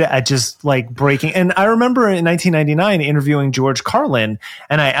good at just like breaking. And I remember in 1999 interviewing George Carlin,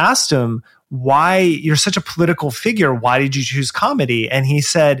 and I asked him, why you're such a political figure, why did you choose comedy? And he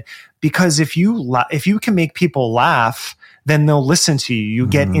said, because if you can make people laugh, then they'll listen to you. You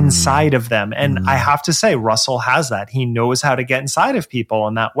get inside of them. And I have to say, Russell has that. He knows how to get inside of people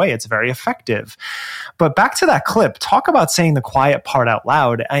in that way. It's very effective. But back to that clip, talk about saying the quiet part out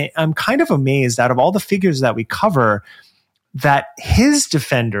loud. I'm kind of amazed out of all the figures that we cover that his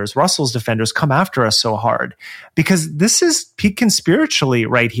defenders, Russell's defenders, come after us so hard, because this is peak conspiritually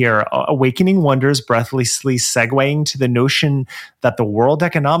right here. Awakening Wonders breathlessly segueing to the notion that the World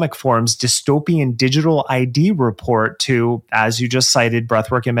Economic Forum's dystopian digital ID report to, as you just cited,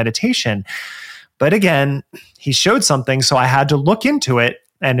 breathwork and meditation. But again, he showed something, so I had to look into it,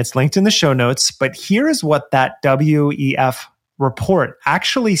 and it's linked in the show notes. But here is what that WEF report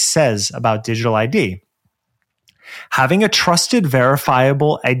actually says about digital ID. Having a trusted,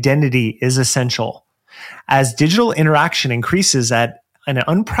 verifiable identity is essential. As digital interaction increases at an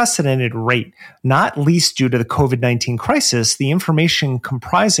unprecedented rate, not least due to the COVID-19 crisis, the information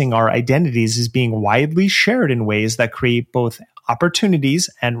comprising our identities is being widely shared in ways that create both opportunities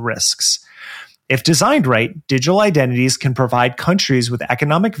and risks. If designed right, digital identities can provide countries with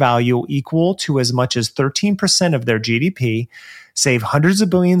economic value equal to as much as 13% of their GDP, save hundreds of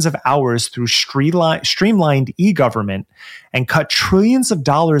billions of hours through streamlined e-government, and cut trillions of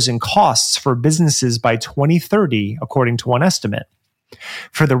dollars in costs for businesses by 2030, according to one estimate.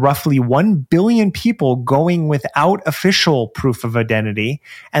 For the roughly 1 billion people going without official proof of identity,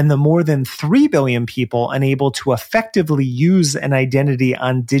 and the more than 3 billion people unable to effectively use an identity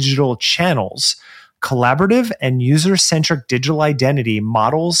on digital channels, collaborative and user-centric digital identity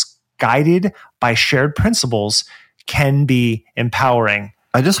models guided by shared principles can be empowering.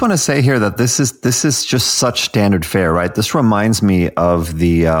 I just want to say here that this is just such standard fare, right? This reminds me of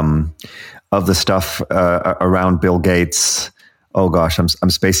the stuff around Bill Gates. Oh gosh, I'm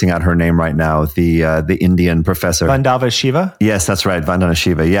spacing out her name right now. The Indian professor, Vandana Shiva. Yes, that's right, Vandana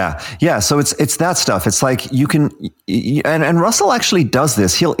Shiva. Yeah. So it's that stuff. It's like you can, and Russell actually does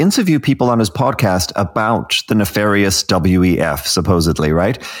this. He'll interview people on his podcast about the nefarious WEF, supposedly,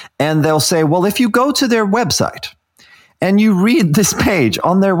 right? And they'll say, well, if you go to their website and you read this page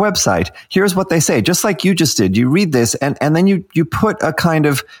on their website, here's what they say, just like you just did. You read this and then you put a kind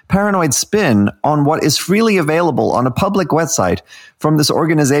of paranoid spin on what is freely available on a public website from this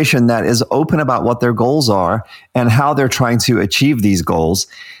organization that is open about what their goals are and how they're trying to achieve these goals.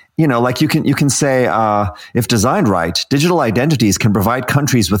 You know, like you can say, if designed right, digital identities can provide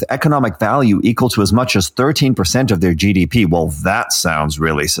countries with economic value equal to as much as 13% of their GDP. Well, that sounds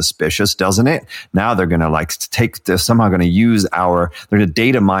really suspicious, doesn't it? Now they're going to they're somehow going to use they're going to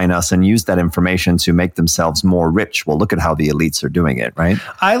data mine us and use that information to make themselves more rich. Well, look at how the elites are doing it, right?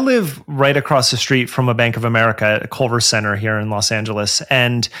 I live right across the street from a Bank of America at Culver Center here in Los Angeles.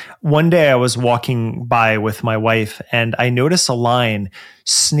 And one day I was walking by with my wife and I noticed a line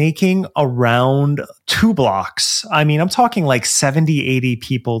snaking around 2 blocks. I mean, I'm talking like 70, 80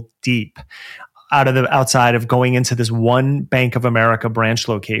 people deep outside of going into this one Bank of America branch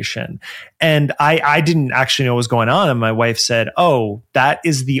location. And I didn't actually know what was going on. And my wife said, oh, that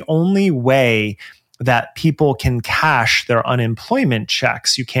is the only way that people can cash their unemployment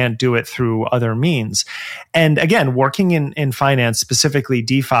checks. You can't do it through other means. And again, working in finance, specifically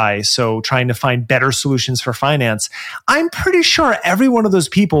DeFi, so trying to find better solutions for finance, I'm pretty sure every one of those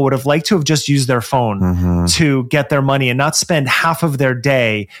people would have liked to have just used their phone to get their money and not spend half of their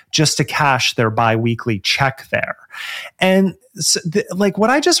day just to cash their bi-weekly check there. And so like what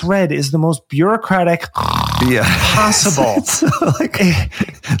I just read is the most bureaucratic possible.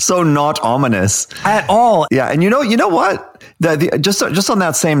 So not ominous at all. Yeah, and you know what? Just on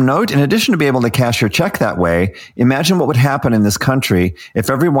that same note, in addition to be able to cash your check that way, imagine what would happen in this country if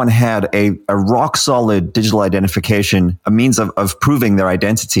everyone had a rock solid digital identification, a means of proving their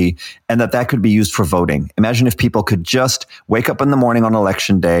identity, and that could be used for voting. Imagine if people could just wake up in the morning on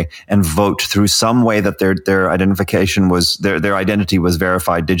election day and vote through some way that their identification was their identity was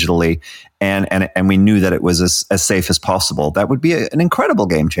verified digitally. And we knew that it was as safe as possible. That would be an incredible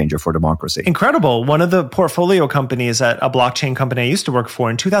game changer for democracy. Incredible. One of the portfolio companies at a blockchain company I used to work for,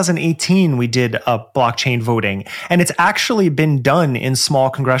 in 2018, we did a blockchain voting. And it's actually been done in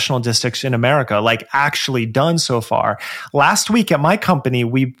small congressional districts in America, like actually done so far. Last week at my company,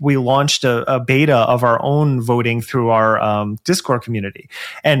 we launched a beta of our own voting through our Discord community.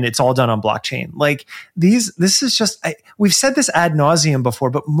 And it's all done on blockchain. Like this is just, we've said this ad nauseum before,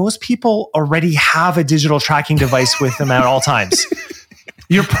 but most people already have a digital tracking device with them at all times.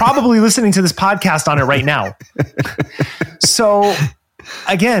 You're probably listening to this podcast on it right now. So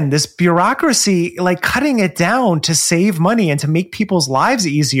again, this bureaucracy, like cutting it down to save money and to make people's lives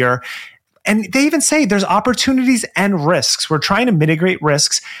easier. And they even say there's opportunities and risks. We're trying to mitigate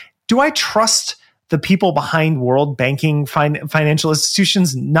risks. Do I trust the people behind world banking financial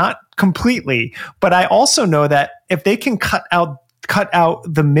institutions? Not completely. But I also know that if they can cut out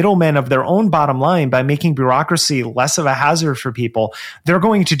the middlemen of their own bottom line by making bureaucracy less of a hazard for people, they're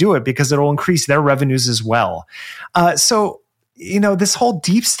going to do it because it'll increase their revenues as well. So, this whole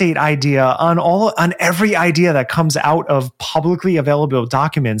deep state idea on every idea that comes out of publicly available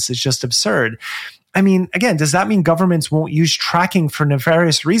documents is just absurd. I mean, again, does that mean governments won't use tracking for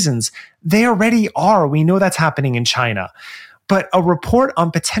nefarious reasons? They already are. We know that's happening in China. But a report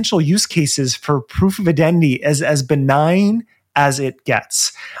on potential use cases for proof of identity is as benign as it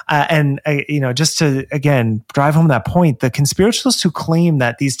gets. Just to, again, drive home that point, the conspiracialists who claim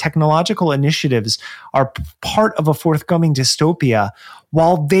that these technological initiatives are part of a forthcoming dystopia,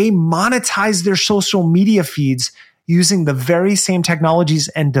 while they monetize their social media feeds using the very same technologies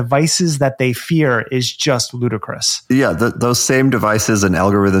and devices that they fear, is just ludicrous. Yeah, those same devices and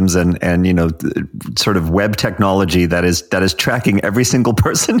algorithms and sort of web technology that is tracking every single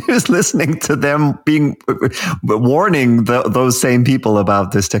person who's listening to them, warning those same people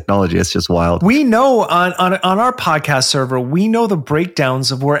about this technology. It's just wild. We know on our podcast server, we know the breakdowns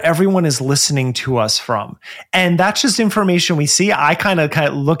of where everyone is listening to us from, and that's just information we see. I kind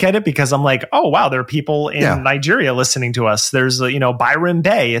of look at it because I'm like, oh wow, there are people in Nigeria listening to us. There's Byron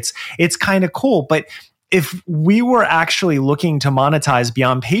Bay. It's kind of cool. But if we were actually looking to monetize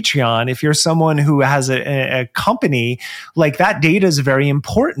beyond Patreon, if you're someone who has a company, like that data is very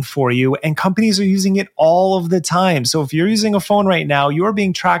important for you, and companies are using it all of the time. So if you're using a phone right now, you're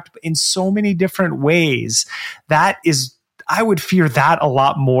being tracked in so many different ways. I would fear that a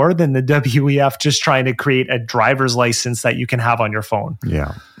lot more than the WEF just trying to create a driver's license that you can have on your phone.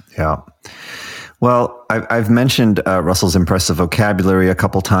 Yeah. Well, I've mentioned Russell's impressive vocabulary a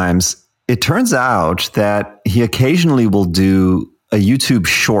couple times. It turns out that he occasionally will do a YouTube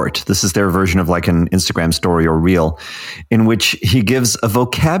short. This is their version of like an Instagram story or reel, in which he gives a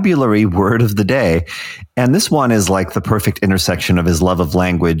vocabulary word of the day. And this one is like the perfect intersection of his love of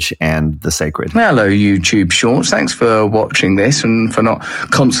language and the sacred. Hello, YouTube Shorts. Thanks for watching this and for not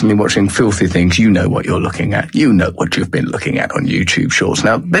constantly watching filthy things. You know what you're looking at. You know what you've been looking at on YouTube Shorts.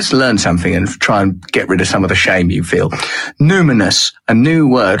 Now, let's learn something and try and get rid of some of the shame you feel. Numinous, a new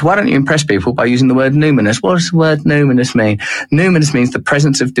word. Why don't you impress people by using the word numinous? What does the word numinous mean? Numinous means the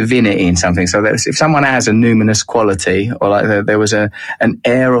presence of divinity in something. So if someone has a numinous quality, or like there was an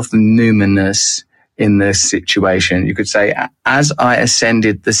air of the numinous in the situation, you could say, as I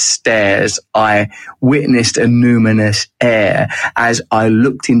ascended the stairs, I witnessed a numinous air as I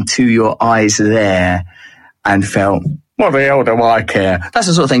looked into your eyes there and felt, what the hell do I care? That's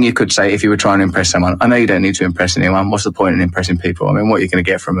the sort of thing you could say if you were trying to impress someone. I know you don't need to impress anyone. What's the point in impressing people? I mean, what are you going to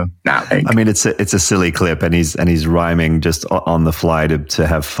get from them? Nothing. I mean, it's a silly clip, and he's rhyming just on the fly to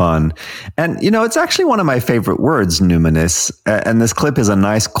have fun. And, it's actually one of my favorite words, numinous. And this clip is a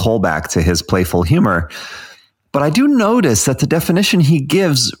nice callback to his playful humor. But I do notice that the definition he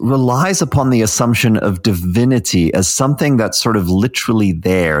gives relies upon the assumption of divinity as something that's sort of literally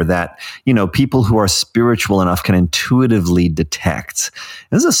there, that, people who are spiritual enough can intuitively detect.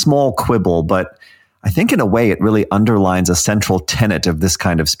 This is a small quibble, but I think in a way it really underlines a central tenet of this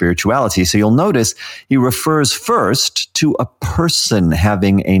kind of spirituality. So you'll notice he refers first to a person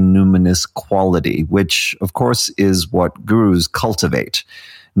having a numinous quality, which of course is what gurus cultivate,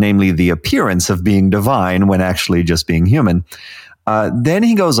 namely the appearance of being divine when actually just being human. Then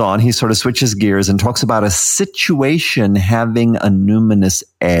he goes on, he sort of switches gears and talks about a situation having a numinous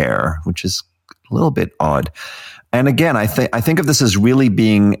air, which is a little bit odd. And again, I think of this as really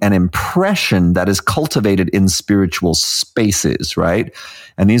being an impression that is cultivated in spiritual spaces, right?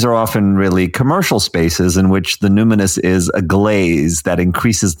 And these are often really commercial spaces in which the numinous is a glaze that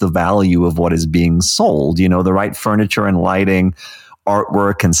increases the value of what is being sold. The right furniture and lighting,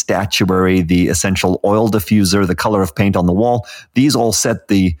 artwork and statuary, the essential oil diffuser, the color of paint on the wall. These all set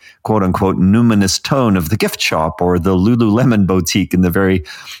the quote unquote numinous tone of the gift shop or the Lululemon boutique in the very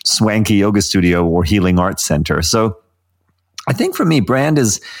swanky yoga studio or healing arts center. So I think for me, Brand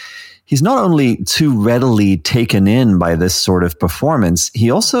he's not only too readily taken in by this sort of performance, he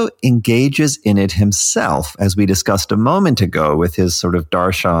also engages in it himself, as we discussed a moment ago with his sort of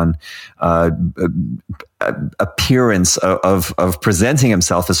darshan appearance of presenting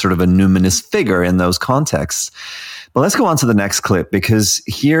himself as sort of a numinous figure in those contexts. But let's go on to the next clip, because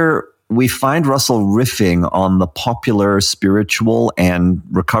here we find Russell riffing on the popular spiritual and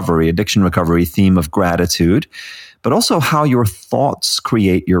addiction recovery theme of gratitude, but also how your thoughts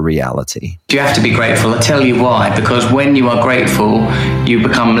create your reality. You have to be grateful. I'll tell you why. Because when you are grateful, you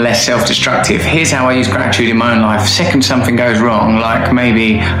become less self-destructive. Here's how I use gratitude in my own life. Second something goes wrong, like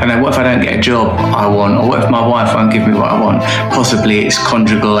maybe, what if I don't get a job I want? Or what if my wife won't give me what I want? Possibly it's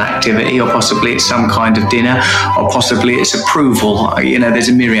conjugal activity, or possibly it's some kind of dinner, or possibly it's approval. There's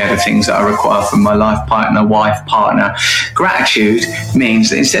a myriad of things that I require from my life partner. Gratitude means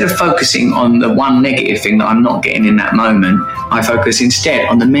that instead of focusing on the one negative thing that I'm not getting in that moment, I focus instead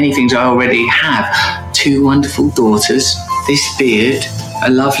on the many things I already have. 2 wonderful daughters, this beard, a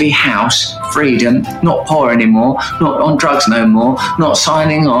lovely house, freedom, not poor anymore, not on drugs no more, not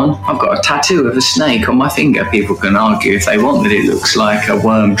signing on. I've got a tattoo of a snake on my finger. People can argue if they want that it looks like a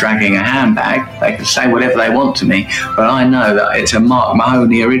worm dragging a handbag. They can say whatever they want to me, but I know that it's a Mark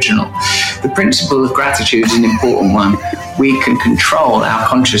Mahoney original. The principle of gratitude is an important one. We can control our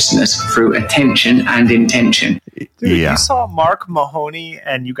consciousness through attention and intention. Dude, you saw Mark Mahoney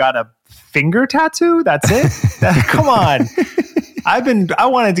and you got a finger tattoo? That's it? Come on. I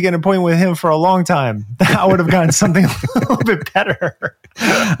wanted to get an appointment with him for a long time. I would have gotten something a little bit better.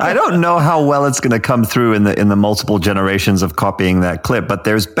 I don't know how well it's going to come through in the multiple generations of copying that clip, but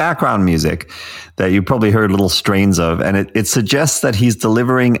there's background music that you probably heard little strains of, and it suggests that he's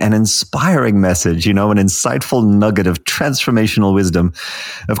delivering an inspiring message, an insightful nugget of transformational wisdom.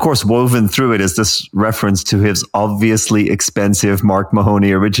 Of course, woven through it is this reference to his obviously expensive Mark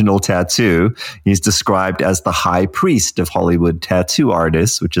Mahoney original tattoo. He's described as the high priest of Hollywood tattoo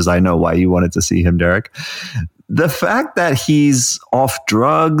artists, which is, I know why you wanted to see him, Derek. The fact that he's off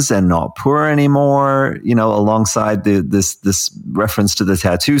drugs and not poor anymore, alongside this reference to the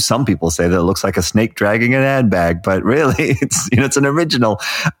tattoo, some people say that it looks like a snake dragging an handbag, but really it's an original.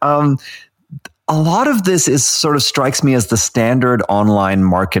 A lot of this strikes me as the standard online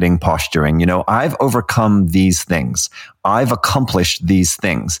marketing posturing. I've overcome these things. I've accomplished these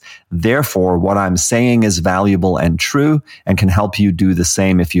things. Therefore, what I'm saying is valuable and true and can help you do the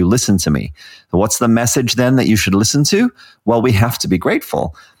same if you listen to me. So what's the message then that you should listen to? Well, we have to be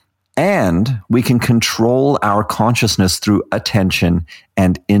grateful. And we can control our consciousness through attention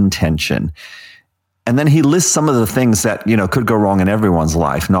and intention. And then he lists some of the things that, could go wrong in everyone's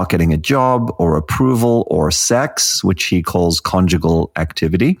life: not getting a job or approval or sex, which he calls conjugal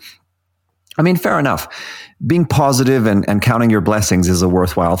activity. I mean, fair enough. Being positive and counting your blessings is a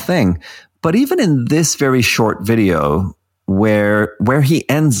worthwhile thing. But even in this very short video, where he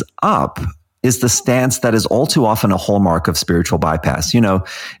ends up is the stance that is all too often a hallmark of spiritual bypass.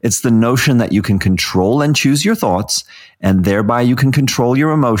 It's the notion that you can control and choose your thoughts, and thereby you can control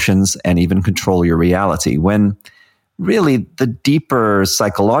your emotions and even control your reality, when really the deeper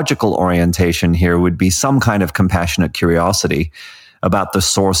psychological orientation here would be some kind of compassionate curiosity about the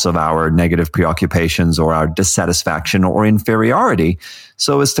source of our negative preoccupations or our dissatisfaction or inferiority,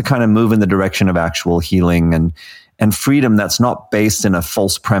 so as to kind of move in the direction of actual healing and freedom that's not based in a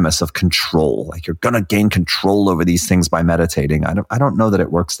false premise of control. Like you're going to gain control over these things by meditating. I don't know that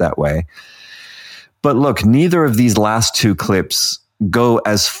it works that way. But look, neither of these last 2 clips go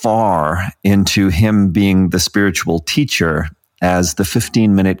as far into him being the spiritual teacher as the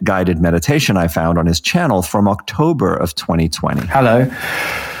 15-minute guided meditation I found on his channel from October of 2020. Hello,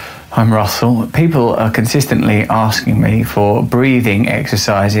 I'm Russell. People are consistently asking me for breathing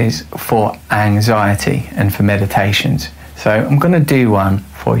exercises for anxiety and for meditations. So I'm going to do one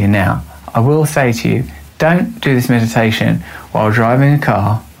for you now. I will say to you, don't do this meditation while driving a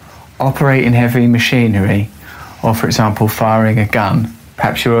car, operating heavy machinery, or for example, firing a gun.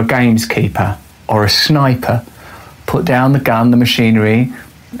 Perhaps you're a gameskeeper or a sniper. Put down the gun, the machinery,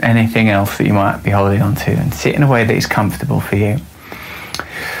 anything else that you might be holding on to, and sit in a way that is comfortable for you.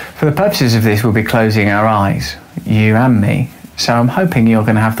 For the purposes of this, we'll be closing our eyes, you and me. So I'm hoping you're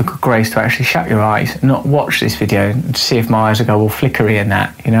going to have the good grace to actually shut your eyes and not watch this video and see if my eyes will go all flickery and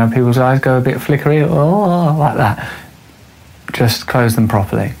that. You know, people's eyes go a bit flickery, like that. Just close them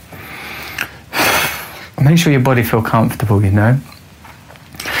properly. Make sure your body feels comfortable, you know.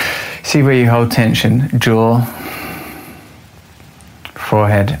 See where you hold tension, jaw,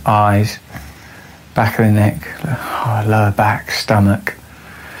 forehead, eyes, back of the neck, lower back, stomach.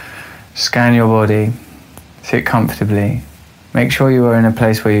 Scan your body, sit comfortably. Make sure you are in a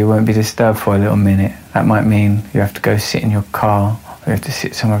place where you won't be disturbed for a little minute. That might mean you have to go sit in your car, or you have to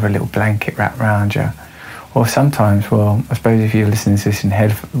sit somewhere with a little blanket wrapped around you. Or sometimes, well, I suppose if you're listening to this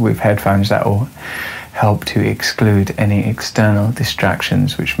with headphones, that will help to exclude any external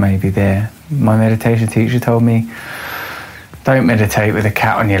distractions which may be there. My meditation teacher told me, don't meditate with a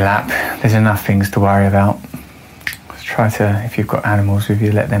cat on your lap. There's enough things to worry about. Try to, if you've got animals with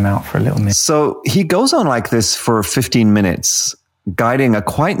you, let them out for a little minute. So he goes on like this for 15 minutes, guiding a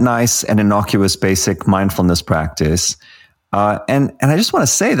quite nice and innocuous basic mindfulness practice. And I just want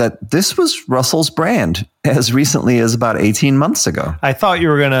to say that this was Russell's brand as recently as about 18 months ago. I thought you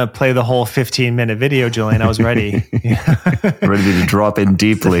were going to play the whole 15-minute video, Julian. I was ready. Ready to drop in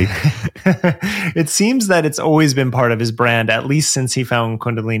deeply. It seems that it's always been part of his brand, at least since he found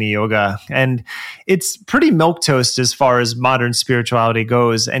Kundalini Yoga. And it's pretty milquetoast as far as modern spirituality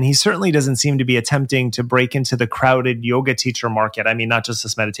goes. And he certainly doesn't seem to be attempting to break into the crowded yoga teacher market. I mean, not just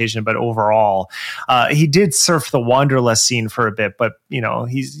this meditation, but overall. He did surf the wanderlust scene for a bit, but he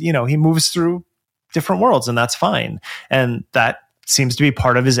moves through different worlds, and that's fine. And that seems to be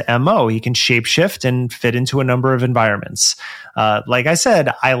part of his MO. He can shapeshift and fit into a number of environments. Like I said,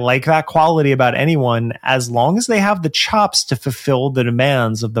 I like that quality about anyone as long as they have the chops to fulfill the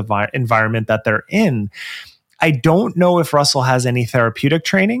demands of the environment that they're in. I don't know if Russell has any therapeutic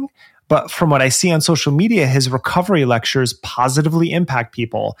training, but from what I see on social media, his recovery lectures positively impact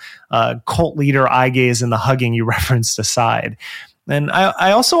people. Cult leader eye gaze and the hugging you referenced aside. And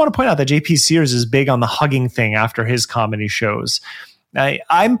I also want to point out that JP Sears is big on the hugging thing after his comedy shows.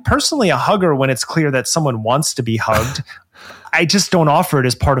 I'm personally a hugger when it's clear that someone wants to be hugged. I just don't offer it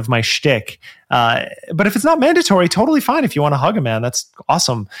as part of my shtick. But if it's not mandatory, totally fine if you want to hug a man. That's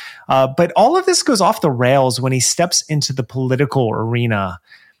awesome. But all of this goes off the rails when he steps into the political arena.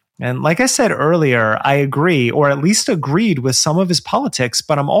 And like I said earlier, I agree, or at least agreed with some of his politics,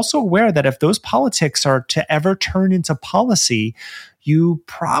 but I'm also aware that if those politics are to ever turn into policy, you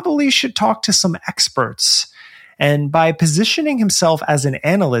probably should talk to some experts. And by positioning himself as an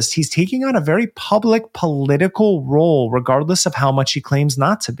analyst, he's taking on a very public political role, regardless of how much he claims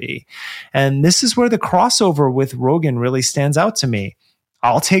not to be. And this is where the crossover with Rogan really stands out to me.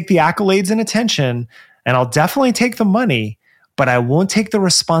 I'll take the accolades and attention, and I'll definitely take the money, but I won't take the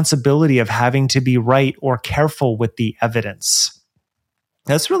responsibility of having to be right or careful with the evidence.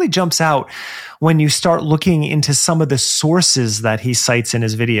 This really jumps out when you start looking into some of the sources that he cites in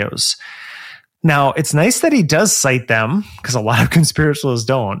his videos. Now, it's nice that he does cite them, because a lot of conspiracialists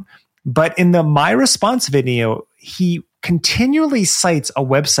don't. But in the My Response video, he continually cites a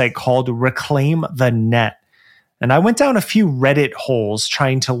website called Reclaim the Net. And I went down a few Reddit holes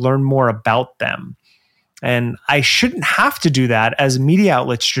trying to learn more about them. And I shouldn't have to do that, as media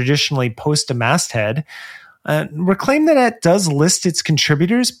outlets traditionally post a masthead. Reclaim the Net does list its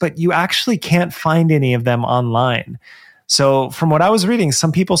contributors, but you actually can't find any of them online. So from what I was reading,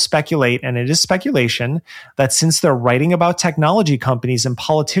 some people speculate, and it is speculation, that since they're writing about technology companies and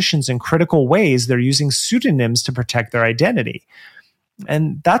politicians in critical ways, they're using pseudonyms to protect their identity.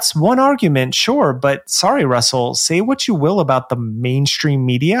 And that's one argument, sure, but sorry, Russell, say what you will about the mainstream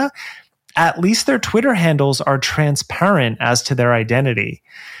media. At least their Twitter handles are transparent as to their identity.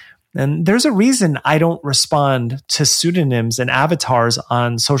 And there's a reason I don't respond to pseudonyms and avatars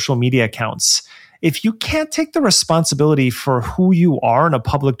on social media accounts. If you can't take the responsibility for who you are in a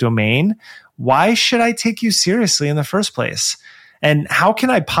public domain, why should I take you seriously in the first place? And how can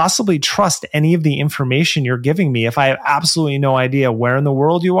I possibly trust any of the information you're giving me if I have absolutely no idea where in the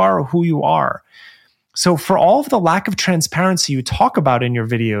world you are or who you are? So for all of the lack of transparency you talk about in your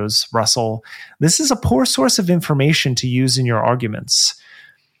videos, Russell, this is a poor source of information to use in your arguments.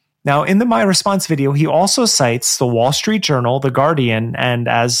 Now, in the My Response video, he also cites the Wall Street Journal, The Guardian, and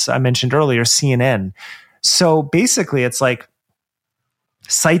as I mentioned earlier, CNN. So basically, it's like,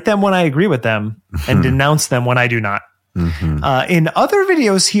 cite them when I agree with them and denounce them when I do not. In other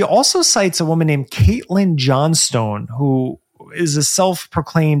videos, he also cites a woman named Caitlin Johnstone, who is a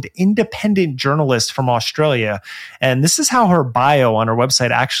self-proclaimed independent journalist from Australia. And this is how her bio on her website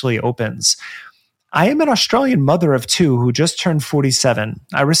actually opens. I am an Australian mother of two who just turned 47.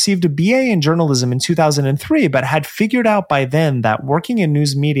 I received a BA in journalism in 2003, but had figured out by then that working in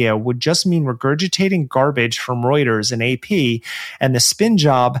news media would just mean regurgitating garbage from Reuters and AP and the spin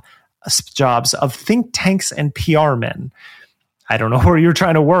jobs of think tanks and PR men. I don't know where you're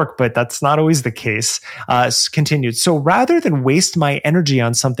trying to work, but that's not always the case. Continued. So rather than waste my energy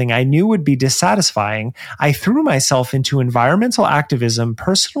on something I knew would be dissatisfying, I threw myself into environmental activism,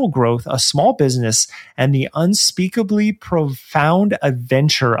 personal growth, a small business, and the unspeakably profound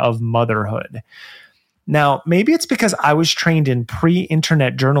adventure of motherhood. Now, maybe it's because I was trained in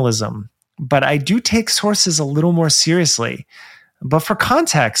pre-internet journalism, but I do take sources a little more seriously. But for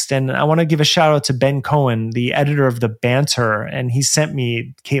context, and I want to give a shout out to Ben Cohen, the editor of The Banter, and he sent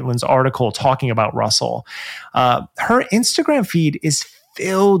me Caitlin's article talking about Russell. Her Instagram feed is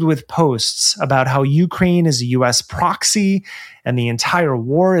filled with posts about how Ukraine is a U.S. proxy and the entire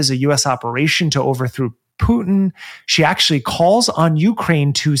war is a U.S. operation to overthrow Putin. She actually calls on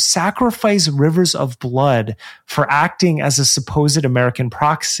Ukraine to sacrifice rivers of blood for acting as a supposed American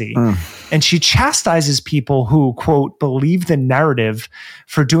proxy. And she chastises people who, quote, believe the narrative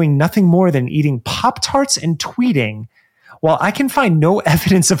for doing nothing more than eating Pop-Tarts and tweeting, while I can find no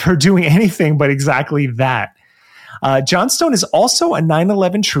evidence of her doing anything but exactly that. Johnstone is also a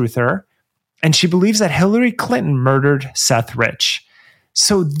 9/11 truther, and she believes that Hillary Clinton murdered Seth Rich.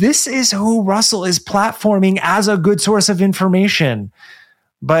 So this is who Russell is platforming as a good source of information.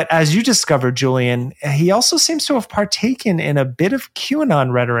 But as you discovered, Julian, he also seems to have partaken in a bit of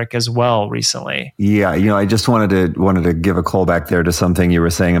QAnon rhetoric as well recently. Yeah, I just wanted to give a call back there to something you were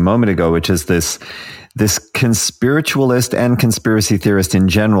saying a moment ago, which is this conspiritualist and conspiracy theorist in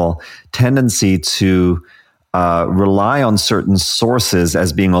general tendency to rely on certain sources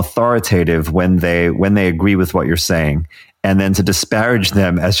as being authoritative when they agree with what you're saying, and then to disparage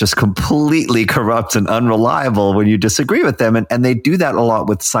them as just completely corrupt and unreliable when you disagree with them. And they do that a lot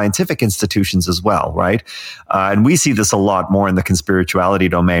with scientific institutions as well, right? And we see this a lot more in the conspirituality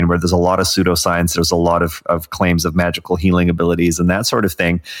domain, where there's a lot of pseudoscience, there's a lot of claims of magical healing abilities and that sort of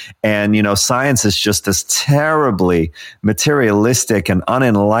thing. And, science is just this terribly materialistic and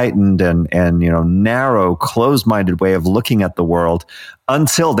unenlightened and narrow, closed-minded way of looking at the world,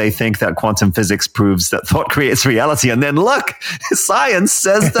 until they think that quantum physics proves that thought creates reality. And then look, science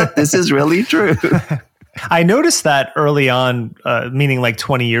says that this is really true. I noticed that early on, meaning like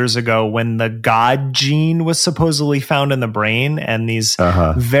 20 years ago, when the God gene was supposedly found in the brain, and these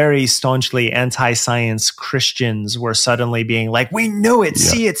very staunchly anti-science Christians were suddenly being like, we know it,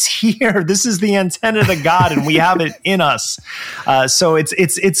 see, it's here. This is the antenna to God, and we have it in us. So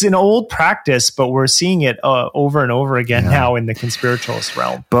it's an old practice, but we're seeing it over and over again now in the conspiritualist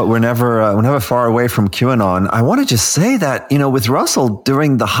realm. But we're never far away from QAnon. I want to just say that, with Russell,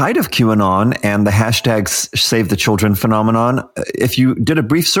 during the height of QAnon and the hashtag Save the Children phenomenon, if you did a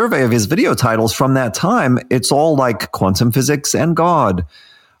brief survey of his video titles from that time, it's all like quantum physics and God.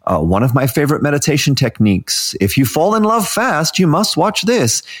 One of my favorite meditation techniques. If you fall in love fast, you must watch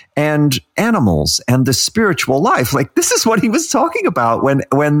this. And animals and the spiritual life. Like, this is what he was talking about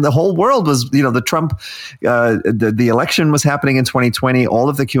when the whole world was, the Trump, the election was happening in 2020. All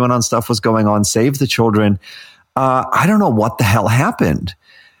of the QAnon stuff was going on. Save the Children. I don't know what the hell happened.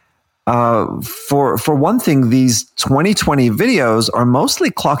 For one thing, these 2020 videos are mostly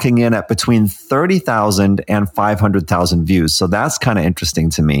clocking in at between 30,000 and 500,000 views. So that's kind of interesting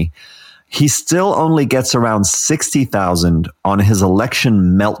to me. He still only gets around 60,000 on his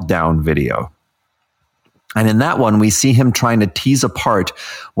election meltdown video. And in that one, we see him trying to tease apart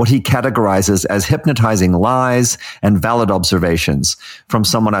what he categorizes as hypnotizing lies and valid observations from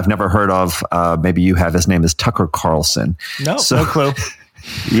someone I've never heard of. Maybe you have. His name is Tucker Carlson. No clue.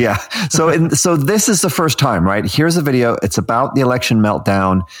 Yeah. So this is the first time, right? Here's a video. It's about the election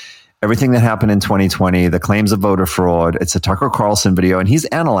meltdown, everything that happened in 2020, the claims of voter fraud. It's a Tucker Carlson video, and he's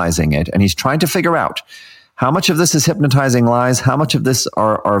analyzing it, and he's trying to figure out How much of this is hypnotizing lies? How much of this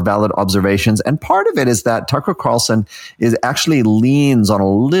are valid observations? And part of it is that Tucker Carlson actually leans on a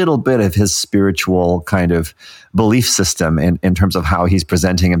little bit of his spiritual kind of belief system in terms of how he's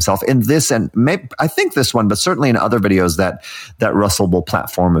presenting himself in this, and maybe, I think this one, but certainly in other videos that Russell will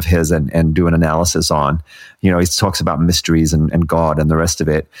platform of his and do an analysis on. He talks about mysteries and God and the rest of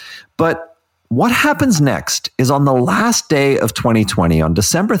it. But what happens next is on the last day of 2020, on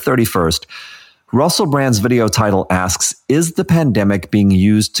December 31st, Russell Brand's video title asks, "Is the pandemic being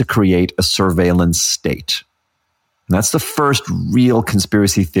used to create a surveillance state?" And that's the first real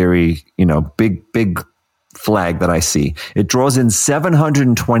conspiracy theory, big flag that I see. It draws in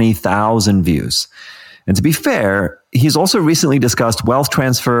 720,000 views. And to be fair, he's also recently discussed wealth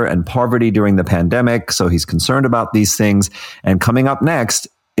transfer and poverty during the pandemic, so he's concerned about these things. And coming up next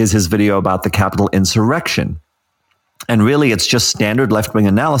is his video about the Capitol insurrection. And really, it's just standard left-wing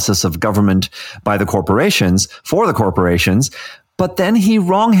analysis of government by the corporations, for the corporations. But then he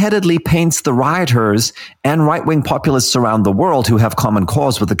wrong-headedly paints the rioters and right-wing populists around the world who have common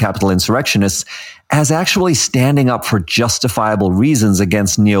cause with the Capitol insurrectionists as actually standing up for justifiable reasons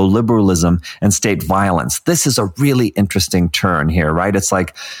against neoliberalism and state violence. This is a really interesting turn here, right? It's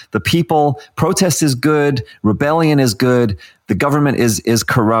like the people, protest is good, rebellion is good, the government is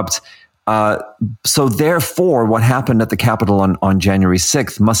corrupt. So therefore, what happened at the Capitol on January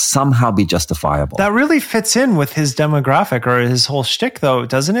 6th must somehow be justifiable. That really fits in with his demographic or his whole shtick, though,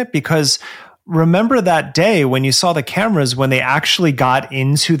 doesn't it? Because remember that day when you saw the cameras, when they actually got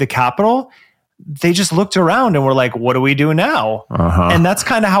into the Capitol, they just looked around and were like, what do we do now? And that's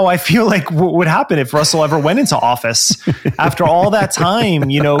kind of how I feel like would happen if Russell ever went into office. After all that time,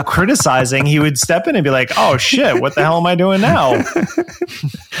 criticizing, he would step in and be like, oh shit, what the hell am I doing now?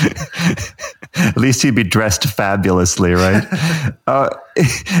 At least he'd be dressed fabulously, right?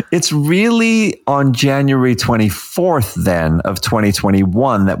 It's really on January 24th then of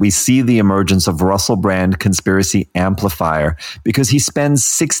 2021 that we see the emergence of Russell Brand Conspiracy Amplifier, because he spends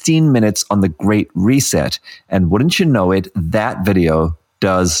 16 minutes on the Great Reset. And wouldn't you know it, that video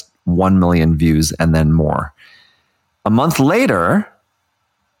does 1 million views and then more. A month later,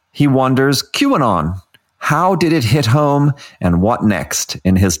 he wonders, QAnon. How did it hit home and what next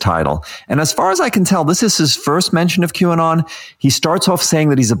in his title? And as far as I can tell, this is his first mention of QAnon. He starts off saying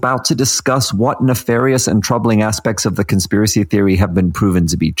that he's about to discuss what nefarious and troubling aspects of the conspiracy theory have been proven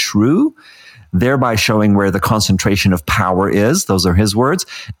to be true, thereby showing where the concentration of power is, those are his words,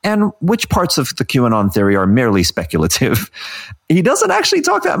 and which parts of the QAnon theory are merely speculative. He doesn't actually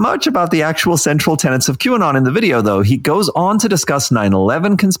talk that much about the actual central tenets of QAnon in the video, though. He goes on to discuss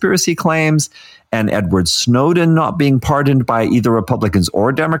 9/11 conspiracy claims and Edward Snowden not being pardoned by either Republicans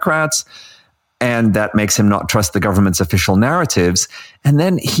or Democrats, and that makes him not trust the government's official narratives. And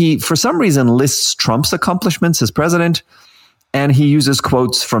then he, for some reason, lists Trump's accomplishments as president, and he uses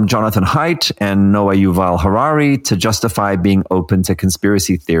quotes from Jonathan Haidt and Noah Yuval Harari to justify being open to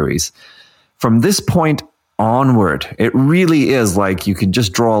conspiracy theories. From this point onward, it really is like you can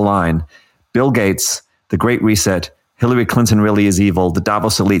just draw a line. Bill Gates, the Great Reset, Hillary Clinton really is evil, the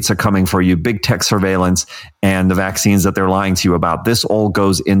Davos elites are coming for you, big tech surveillance, and the vaccines that they're lying to you about. This all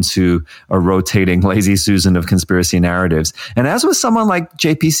goes into a rotating lazy Susan of conspiracy narratives. And as with someone like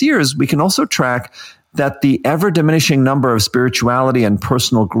JP Sears, we can also track that the ever-diminishing number of spirituality and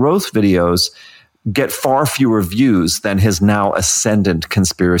personal growth videos get far fewer views than his now ascendant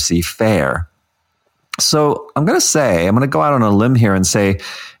conspiracy fare. So I'm going to go out on a limb here and say,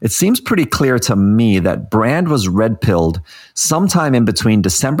 it seems pretty clear to me that Brand was red-pilled sometime in between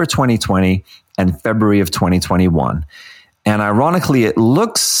December 2020 and February of 2021. And ironically, it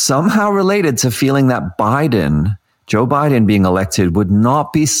looks somehow related to feeling that Joe Biden being elected would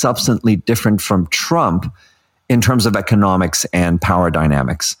not be substantially different from Trump in terms of economics and power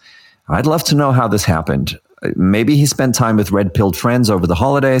dynamics. I'd love to know how this happened. Maybe he spent time with red-pilled friends over the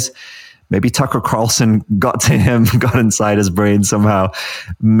holidays. Maybe Tucker Carlson got to him, got inside his brain somehow.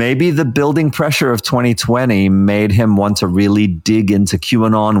 Maybe the building pressure of 2020 made him want to really dig into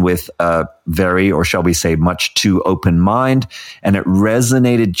QAnon with a very, or shall we say, much too open mind. And it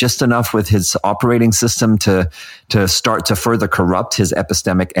resonated just enough with his operating system to start to further corrupt his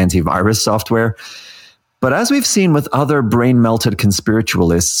epistemic antivirus software. But as we've seen with other brain-melted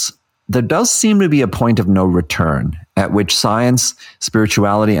conspiritualists, there does seem to be a point of no return at which science,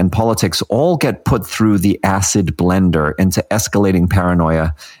 spirituality, and politics all get put through the acid blender into escalating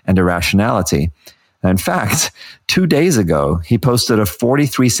paranoia and irrationality. In fact, 2 days ago, he posted a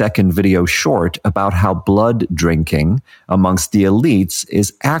 43-second video short about how blood drinking amongst the elites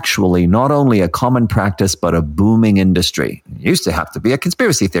is actually not only a common practice, but a booming industry. You used to have to be a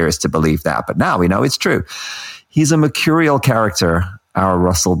conspiracy theorist to believe that, but now we know it's true. He's a mercurial character, our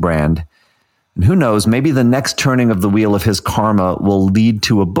Russell Brand. And who knows, maybe the next turning of the wheel of his karma will lead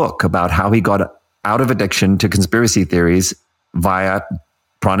to a book about how he got out of addiction to conspiracy theories via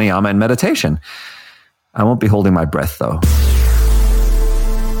pranayama and meditation. I won't be holding my breath, though.